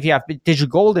 of course, if you have digital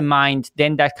gold in mind,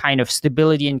 then that kind of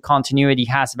stability and continuity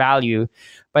has value.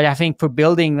 But I think for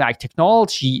building like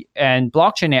technology and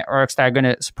blockchain networks that are going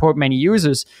to support many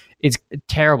users, it's a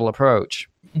terrible approach.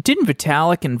 Didn't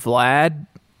Vitalik and Vlad,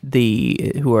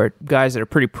 who are guys that are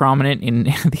pretty prominent in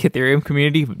the Ethereum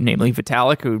community, namely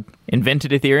Vitalik, who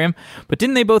invented Ethereum, but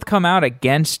didn't they both come out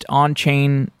against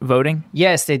on-chain voting?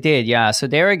 Yes, they did. Yeah, so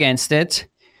they're against it.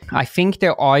 I think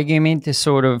their argument is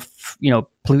sort of,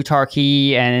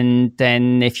 plutarchy, and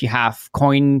then if you have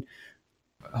coin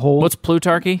hold. What's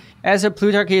plutarchy? As a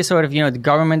plutarchy is sort of, the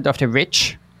government of the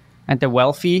rich and the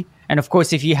wealthy. And of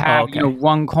course, if you have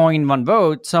one coin, one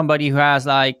vote, somebody who has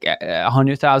like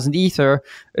 100,000 ether,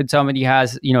 and somebody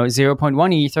has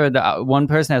 0.1 ether, the one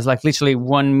person has like literally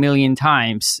 1 million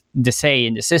times the say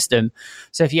in the system.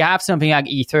 So if you have something like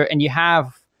ether and you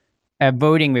have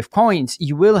voting with coins,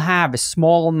 you will have a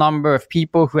small number of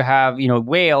people who have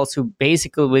whales who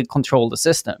basically will control the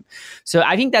system. So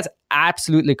I think that's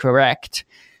absolutely correct.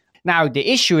 Now, the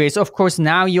issue is, of course,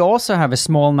 now you also have a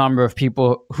small number of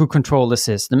people who control the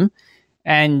system.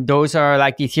 And those are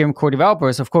like the Ethereum core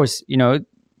developers, of course,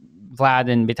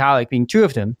 Vlad and Vitalik being two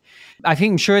of them. I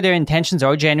think, I'm sure their intentions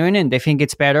are genuine and they think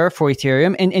it's better for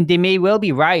Ethereum. And they may well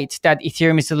be right that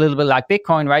Ethereum is a little bit like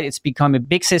Bitcoin, right? It's become a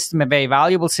big system, a very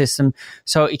valuable system.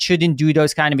 So it shouldn't do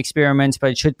those kind of experiments,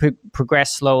 but it should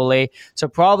progress slowly. So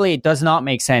probably it does not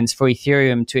make sense for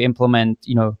Ethereum to implement,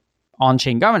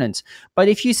 on-chain governance. But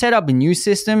if you set up a new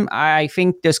system, I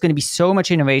think there's going to be so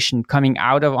much innovation coming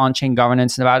out of on-chain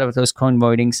governance and out of those coin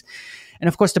votings. And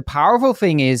of course, the powerful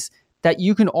thing is that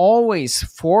you can always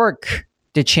fork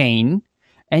the chain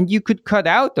and you could cut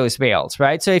out those whales,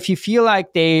 right? So if you feel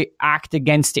like they act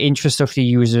against the interest of the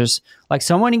users, like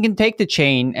someone can take the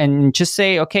chain and just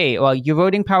say, okay, well, your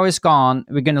voting power is gone.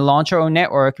 We're going to launch our own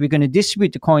network. We're going to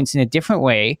distribute the coins in a different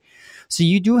way. So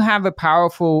you do have a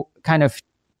powerful kind of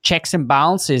checks and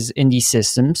balances in these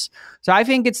systems. So I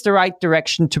think it's the right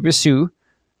direction to pursue.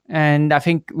 And I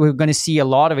think we're going to see a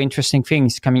lot of interesting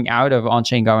things coming out of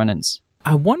on-chain governance.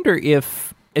 I wonder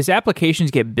if, as applications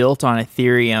get built on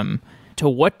Ethereum, to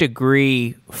what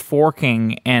degree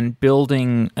forking and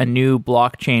building a new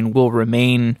blockchain will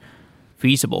remain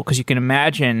feasible? Because you can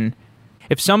imagine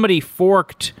if somebody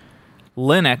forked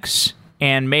Linux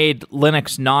and made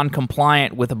Linux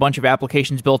non-compliant with a bunch of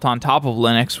applications built on top of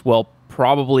Linux, well,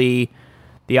 probably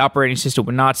the operating system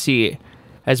would not see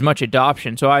as much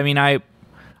adoption. So, I mean, I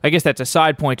guess that's a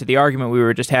side point to the argument we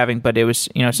were just having, but it was,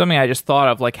 something I just thought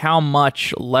of, like how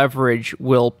much leverage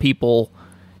will people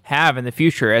have in the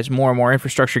future as more and more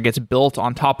infrastructure gets built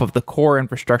on top of the core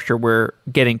infrastructure we're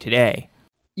getting today?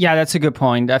 Yeah, that's a good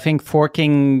point. I think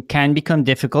forking can become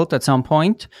difficult at some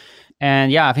point.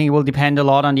 And yeah, I think it will depend a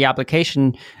lot on the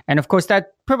application. And of course,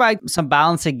 that provides some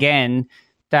balance again,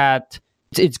 that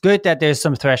it's good that there's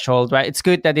some threshold, right? It's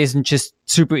good that it isn't just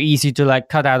super easy to like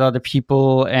cut out other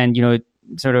people and,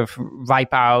 sort of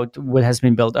wipe out what has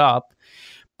been built up.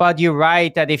 But you're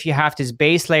right that if you have this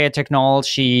base layer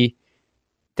technology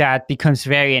that becomes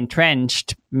very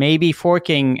entrenched, maybe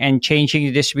forking and changing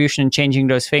the distribution and changing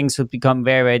those things would become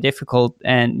very, very difficult.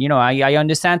 And, I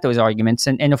understand those arguments.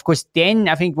 And of course, then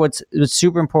I think what's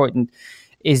super important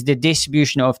is the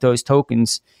distribution of those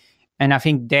tokens. And I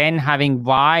think then having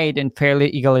wide and fairly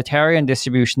egalitarian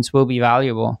distributions will be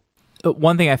valuable.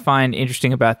 One thing I find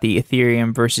interesting about the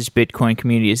Ethereum versus Bitcoin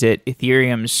community is that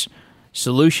Ethereum's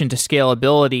solution to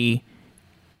scalability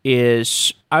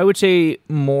is, I would say,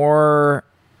 more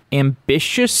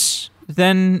ambitious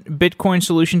than Bitcoin's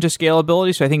solution to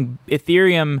scalability. So I think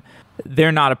Ethereum,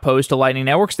 they're not opposed to Lightning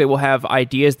Networks. They will have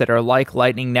ideas that are like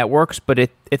Lightning Networks, but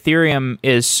Ethereum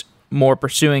is more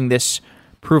pursuing this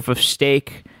proof of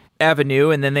stake avenue.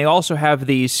 And then they also have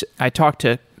these, I talked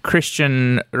to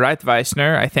Christian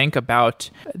Reitweisner, I think, about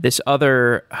this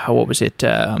other, what was it?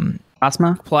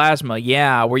 Plasma,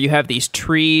 yeah, where you have these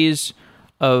trees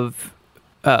of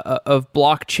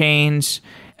blockchains.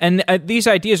 And these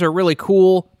ideas are really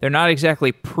cool. They're not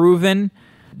exactly proven.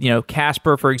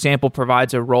 Casper, for example,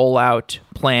 provides a rollout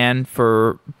plan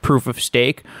for proof of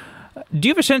stake. Do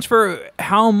you have a sense for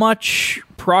how much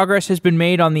progress has been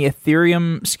made on the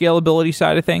Ethereum scalability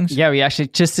side of things? Yeah, we actually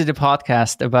just did a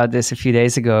podcast about this a few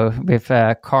days ago with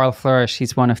Carl Flourish.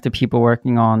 He's one of the people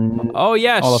working on all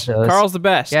of those. Carl's the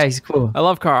best. Yeah, he's cool. I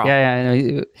love Carl.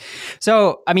 Yeah.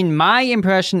 So, my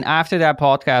impression after that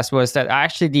podcast was that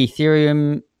actually the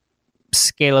Ethereum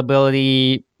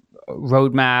scalability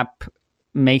roadmap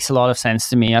makes a lot of sense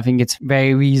to me. I think it's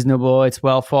very reasonable. It's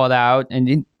well thought out, and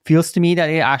it feels to me that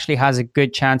it actually has a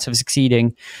good chance of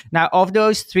succeeding. Now, of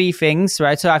those three things,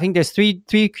 right? So I think there's three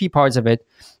key parts of it.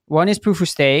 One is proof of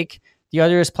stake, the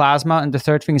other is plasma, and the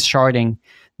third thing is sharding.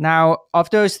 Now, of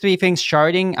those three things,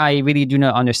 sharding, I really do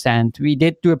not understand. We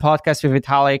did do a podcast with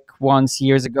Vitalik once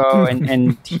years ago,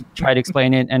 and he tried to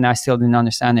explain it, and I still didn't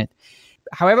understand it.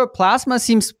 However, plasma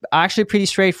seems actually pretty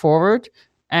straightforward.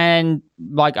 And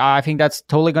I think that's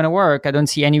totally going to work. I don't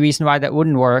see any reason why that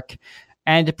wouldn't work.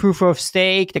 And the proof of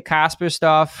stake, the Casper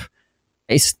stuff,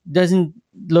 it doesn't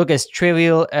look as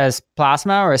trivial as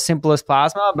plasma or as simple as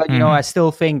plasma. But, I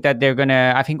still think that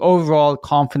I think overall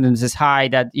confidence is high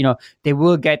that, they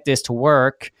will get this to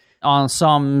work on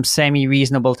some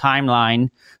semi-reasonable timeline.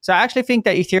 So I actually think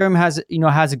that Ethereum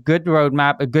has a good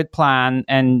roadmap, a good plan,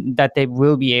 and that they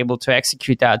will be able to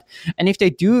execute that. And if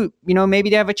they do, maybe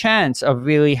they have a chance of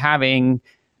really having,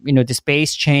 this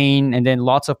base chain and then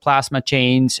lots of plasma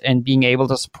chains and being able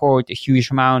to support a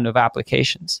huge amount of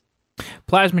applications.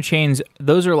 Plasma chains,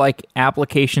 those are like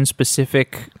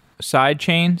application-specific side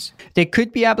chains? They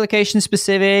could be application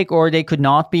specific or they could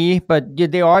not be, but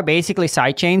they are basically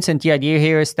side chains. And the idea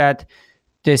here is that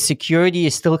the security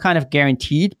is still kind of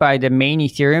guaranteed by the main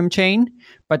Ethereum chain,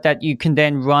 but that you can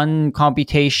then run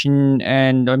computation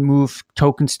and move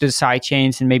tokens to the side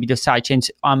chains, and maybe the side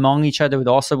chains among each other would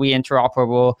also be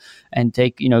interoperable and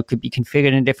could be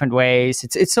configured in different ways.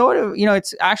 It's sort of,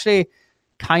 it's actually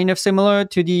kind of similar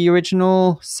to the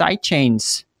original side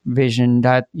chains vision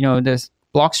that, this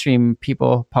Blockstream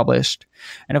people published.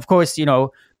 And of course,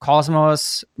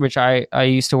 Cosmos, which I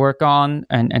used to work on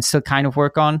and still kind of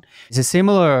work on, is a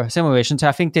similar vision. So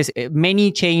I think there's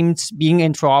many chains being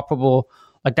interoperable,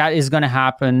 like that is going to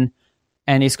happen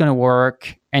and it's going to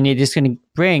work, and it is going to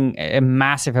bring a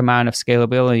massive amount of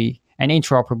scalability and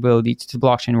interoperability to the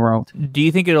blockchain world. Do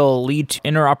you think it'll lead to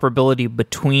interoperability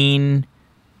between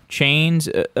chains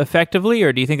effectively,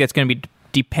 or do you think that's going to be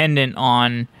dependent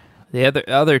on the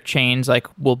other chains? Like,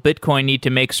 will Bitcoin need to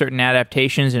make certain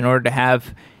adaptations in order to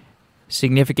have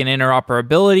significant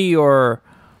interoperability, or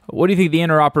what do you think the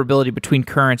interoperability between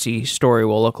currency story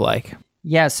will look like?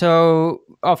 Yeah, so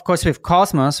of course with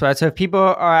Cosmos, right? So if people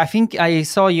are, I think I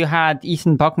saw you had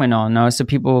Ethan Buckman on, no? So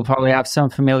people will probably have some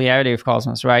familiarity with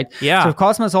Cosmos, right? Yeah. So with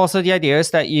Cosmos, also the idea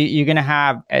is that you're going to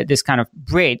have this kind of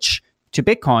bridge to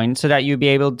Bitcoin, so that you'll be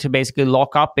able to basically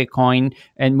lock up Bitcoin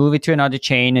and move it to another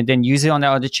chain and then use it on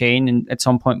that other chain and at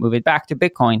some point move it back to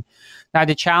Bitcoin. Now,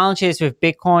 the challenge is with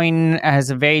Bitcoin has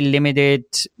a very limited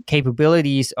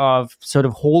capabilities of sort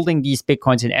of holding these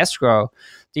Bitcoins in escrow.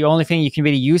 The only thing you can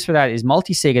really use for that is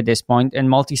multisig at this point, and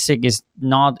multisig is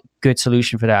not a good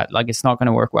solution for that. Like, it's not going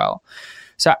to work well.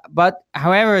 So, but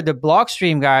however, the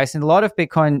Blockstream guys and a lot of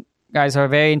Bitcoin guys are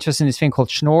very interested in this thing called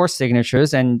Schnorr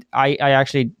signatures, and I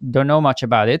actually don't know much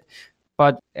about it,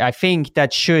 but I think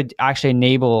that should actually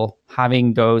enable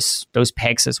having those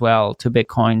pegs as well to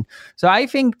Bitcoin. So I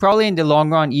think probably in the long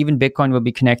run, even Bitcoin will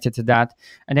be connected to that.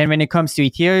 And then when it comes to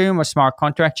Ethereum or smart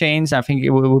contract chains, I think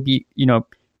it will be,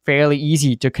 fairly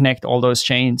easy to connect all those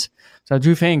chains. So I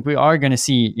do think we are going to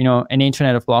see, an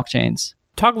internet of blockchains.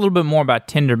 Talk a little bit more about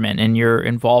Tendermint and your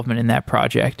involvement in that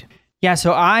project. Yeah,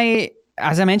 so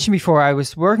as I mentioned before, I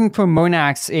was working for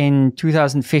Monax in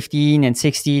 2015 and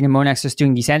 16, and Monax was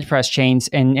doing these enterprise chains,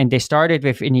 and they started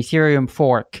with an Ethereum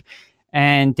fork,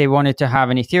 and they wanted to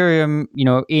have an Ethereum,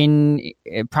 in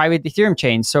private Ethereum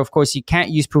chains. So of course you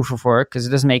can't use proof of work because it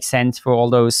doesn't make sense for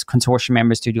all those consortium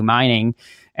members to do mining.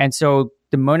 And so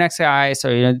the Monax guys,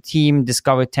 or the team,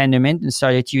 discovered Tendermint and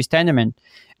started to use Tendermint.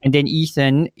 And then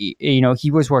Ethan,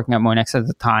 he was working at Monax at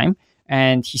the time,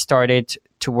 and he started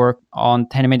to work on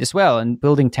Tendermint as well and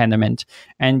building Tendermint.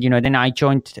 And, then I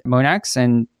joined Monax,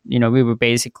 and, we were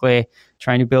basically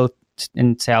trying to build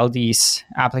and sell these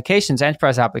applications,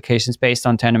 enterprise applications based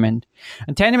on Tendermint.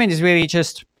 And Tendermint is really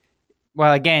just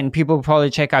well, again, people will probably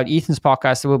check out Ethan's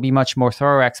podcast. There will be much more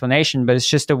thorough explanation, but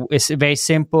it's a very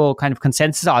simple kind of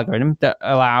consensus algorithm that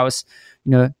allows,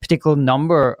 a particular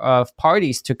number of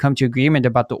parties to come to agreement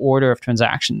about the order of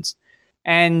transactions.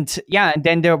 And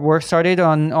then the work started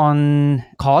on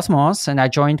Cosmos, and I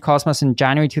joined Cosmos in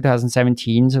January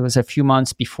 2017. So it was a few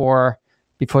months before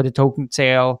the token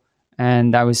sale,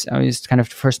 and I was kind of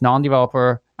the first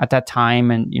non-developer at that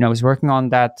time, and I was working on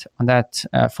that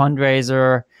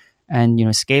fundraiser,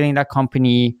 and scaling that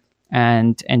company,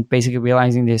 and basically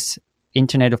realizing this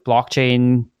Internet of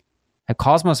Blockchain, a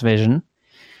Cosmos vision.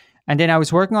 And then I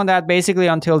was working on that basically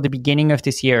until the beginning of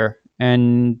this year,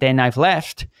 and then I've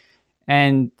left.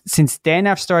 And since then,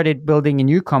 I've started building a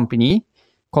new company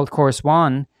called Course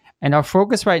One, and our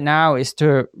focus right now is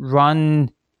to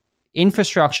run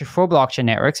infrastructure for blockchain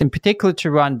networks, in particular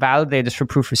to run validators for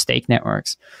proof of stake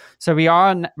networks. So we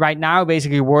are right now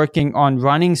basically working on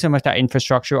running some of that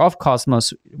infrastructure of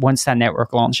Cosmos once that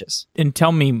network launches. And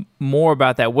tell me more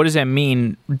about that. What does that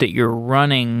mean that you're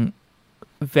running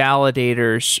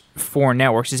validators for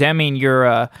networks? Does that mean you're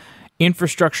a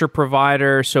infrastructure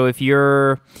provider? So if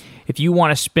you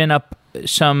want to spin up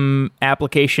some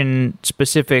application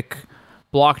specific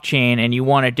blockchain and you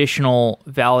want additional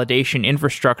validation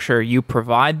infrastructure, you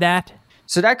provide that?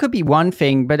 So that could be one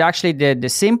thing, but actually the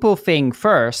simple thing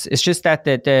first is just that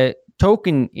the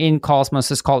token in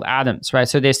Cosmos is called Atoms, right?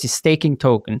 So there's the staking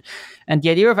token. And the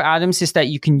idea of Atoms is that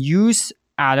you can use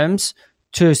Atoms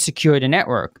to secure the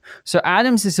network. So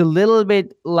Atoms is a little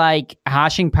bit like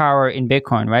hashing power in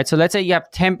Bitcoin, right? So let's say you have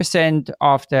 10%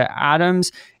 of the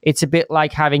Atoms. It's a bit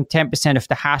like having 10% of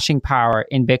the hashing power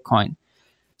in Bitcoin.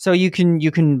 So you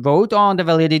can vote on the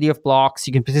validity of blocks,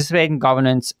 you can participate in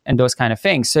governance and those kind of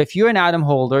things. So if you're an Atom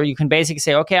holder, you can basically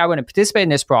say, okay, I want to participate in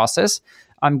this process.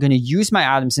 I'm going to use my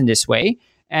Atoms in this way,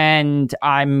 and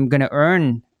I'm going to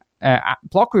earn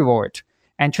block reward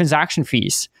and transaction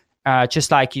fees,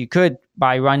 just like you could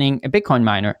by running a Bitcoin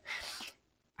miner.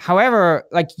 However,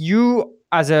 like you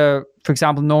as a, for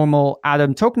example, normal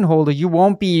Atom token holder, you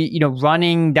won't be,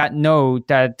 running that node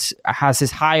that has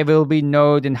this high availability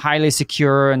node and highly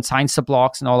secure and signs the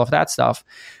blocks and all of that stuff.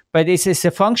 But it's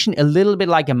a function a little bit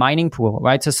like a mining pool,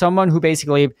 right? So someone who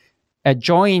basically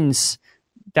joins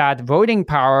that voting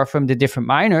power from the different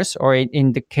miners, or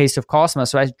in the case of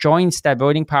Cosmos, right, joins that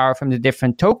voting power from the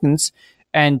different tokens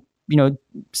and,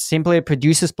 simply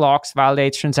produces blocks,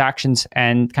 validates transactions,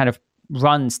 and kind of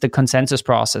runs the consensus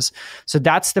process. So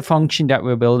that's the function that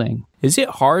we're building. Is it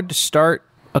hard to start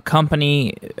a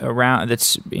company around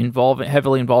that's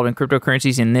heavily involved in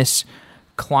cryptocurrencies in this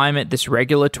climate, this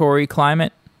regulatory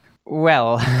climate?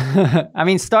 Well, I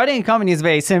mean, starting a company is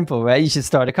very simple, right? You should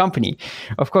start a company.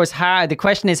 Of course, the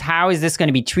question is, how is this going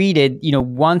to be treated,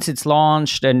 once it's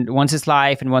launched and once it's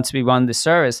live and once we run the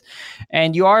service?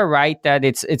 And you are right that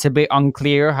it's a bit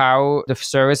unclear how the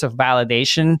service of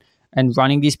validation and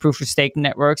running these proof of stake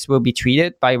networks will be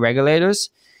treated by regulators.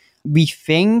 We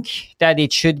think that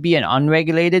it should be an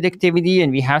unregulated activity,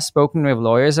 and we have spoken with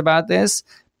lawyers about this.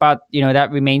 But,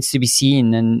 that remains to be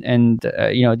seen. And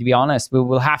to be honest, we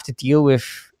will have to deal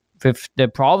with the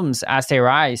problems as they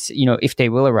arise, if they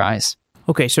will arise.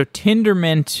 Okay, so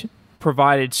Tendermint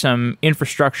provided some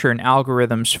infrastructure and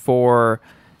algorithms for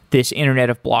this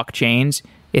Internet of Blockchains.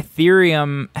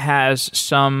 Ethereum has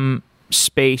some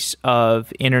space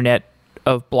of Internet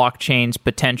of Blockchains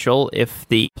potential if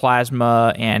the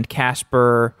Plasma and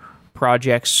Casper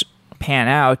projects pan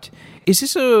out. Is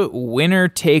this a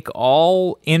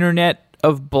winner-take-all Internet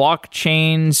of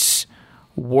Blockchains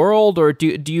world, or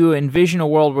do you envision a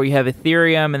world where you have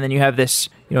Ethereum and then you have this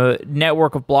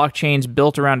network of blockchains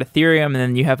built around Ethereum, and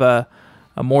then you have a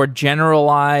more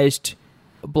generalized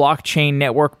blockchain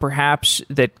network perhaps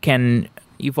that can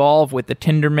evolve with the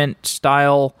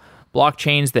Tendermint-style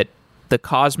blockchains that the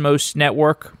Cosmos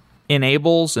network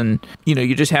enables, and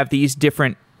you just have these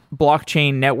different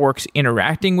blockchain networks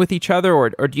interacting with each other, or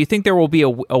do you think there will be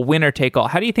a winner-take-all?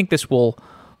 How do you think this will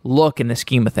look in the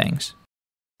scheme of things?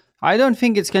 I don't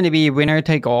think it's going to be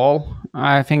winner-take-all.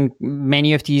 I think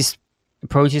many of these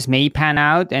approaches may pan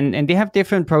out, and they have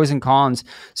different pros and cons.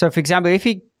 So, for example, if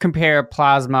you compare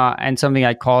Plasma and something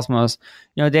like Cosmos,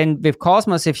 then with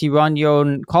Cosmos, if you run your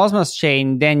own Cosmos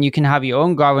chain, then you can have your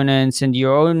own governance and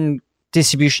your own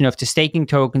distribution of the staking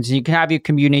tokens, and you can have your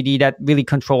community that really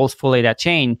controls fully that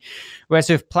chain. Whereas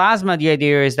with Plasma, the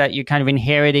idea is that you're kind of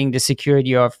inheriting the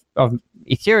security of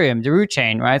Ethereum, the root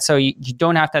chain, right? So you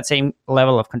don't have that same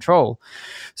level of control.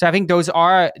 So I think those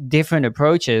are different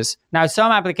approaches. Now, some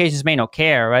applications may not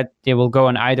care, right? They will go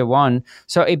on either one.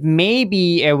 So it may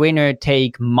be a winner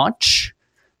take much,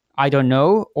 I don't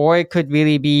know, or it could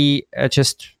really be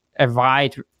just a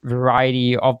wide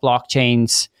variety of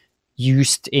blockchains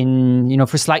used in,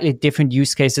 for slightly different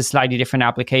use cases, slightly different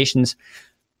applications.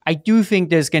 I do think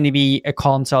there's going to be a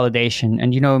consolidation,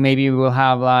 and maybe we'll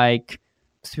have like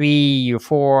 3 or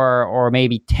 4 or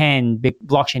maybe 10 big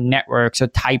blockchain networks or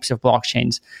types of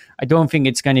blockchains. I don't think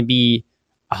it's going to be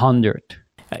 100.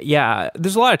 Yeah,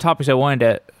 there's a lot of topics I wanted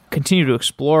to continue to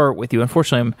explore with you.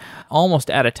 Unfortunately, I'm almost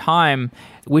out of time.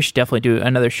 We should definitely do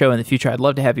another show in the future. I'd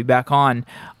love to have you back on.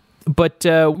 But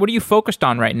what are you focused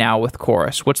on right now with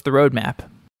Chorus? What's the roadmap?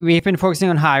 We've been focusing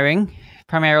on hiring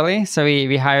primarily. So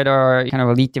we hired our kind of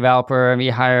a lead developer, and we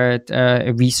hired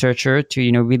a researcher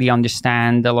to, really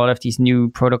understand a lot of these new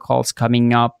protocols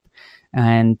coming up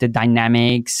and the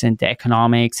dynamics and the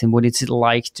economics and what it's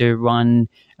like to run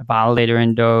a validator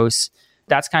in those.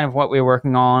 That's kind of what we're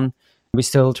working on. We're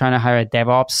still trying to hire a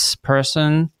DevOps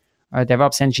person, a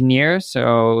DevOps engineer.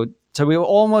 So we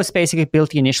almost basically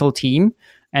built the initial team,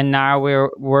 and now we're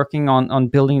working on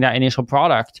building that initial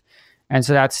product. And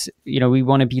so that's, we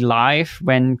want to be live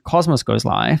when Cosmos goes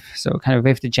live. So kind of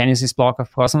with the Genesis block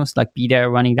of Cosmos, like be there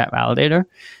running that validator.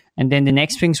 And then the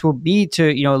next things will be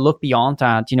to, look beyond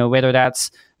that, whether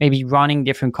that's maybe running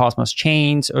different Cosmos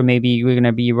chains, or maybe we're going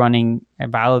to be running a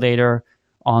validator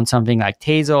on something like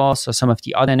Tezos or some of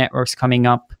the other networks coming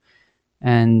up.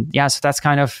 And yeah, so that's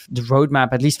kind of the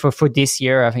roadmap, at least for this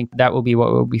year. I think that will be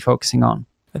what we'll be focusing on.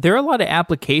 There are a lot of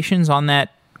applications on that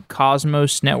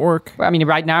Cosmos network? I mean,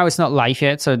 right now it's not live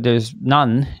yet, so there's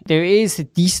none. There is a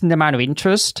decent amount of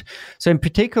interest. So in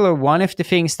particular, one of the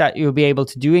things that you'll be able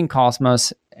to do in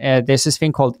Cosmos, there's this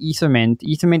thing called Ethermint.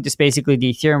 Ethermint is basically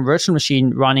the Ethereum virtual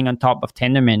machine running on top of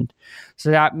Tendermint.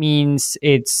 So that means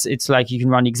it's like you can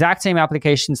run the exact same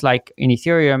applications like in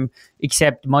Ethereum,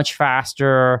 except much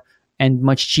faster and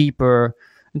much cheaper.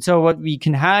 And so what we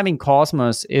can have in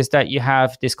Cosmos is that you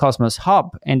have this Cosmos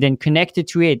hub, and then connected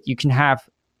to it, you can have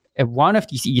one of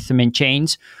these Ethermint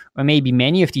chains, or maybe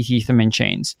many of these Ethermint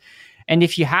chains. And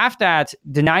if you have that,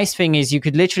 the nice thing is you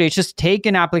could literally just take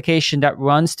an application that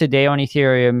runs today on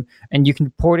Ethereum, and you can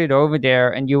port it over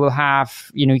there, and you will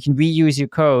have, you can reuse your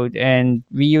code and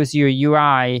reuse your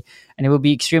UI, and it will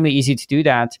be extremely easy to do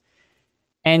that.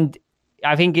 And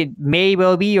I think it may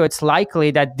well be, or it's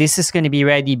likely that this is going to be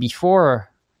ready before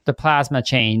the Plasma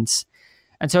chains.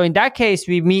 And so in that case,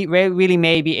 we really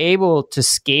may be able to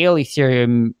scale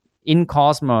Ethereum in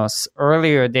Cosmos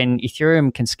earlier than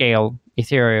Ethereum can scale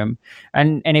Ethereum.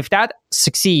 And if that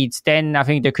succeeds, then I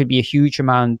think there could be a huge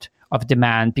amount of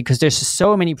demand, because there's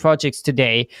so many projects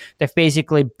today that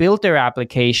basically built their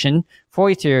application for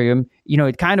Ethereum.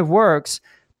 It kind of works,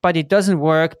 but it doesn't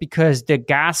work because the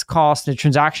gas cost, the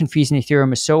transaction fees in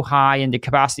Ethereum is so high and the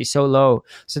capacity is so low.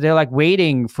 So they're like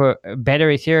waiting for a better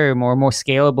Ethereum or more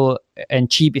scalable and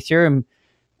cheap Ethereum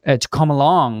to come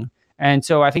along. And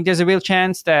so I think there's a real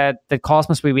chance that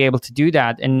Cosmos will be able to do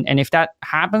that. And if that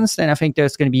happens, then I think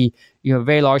there's going to be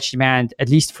very large demand, at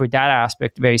least for that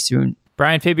aspect, very soon.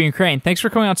 Brian, Fabian, Crain, thanks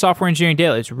for coming on Software Engineering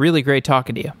Daily. It's really great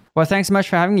talking to you. Well, thanks so much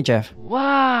for having me, Jeff.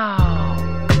 Wow.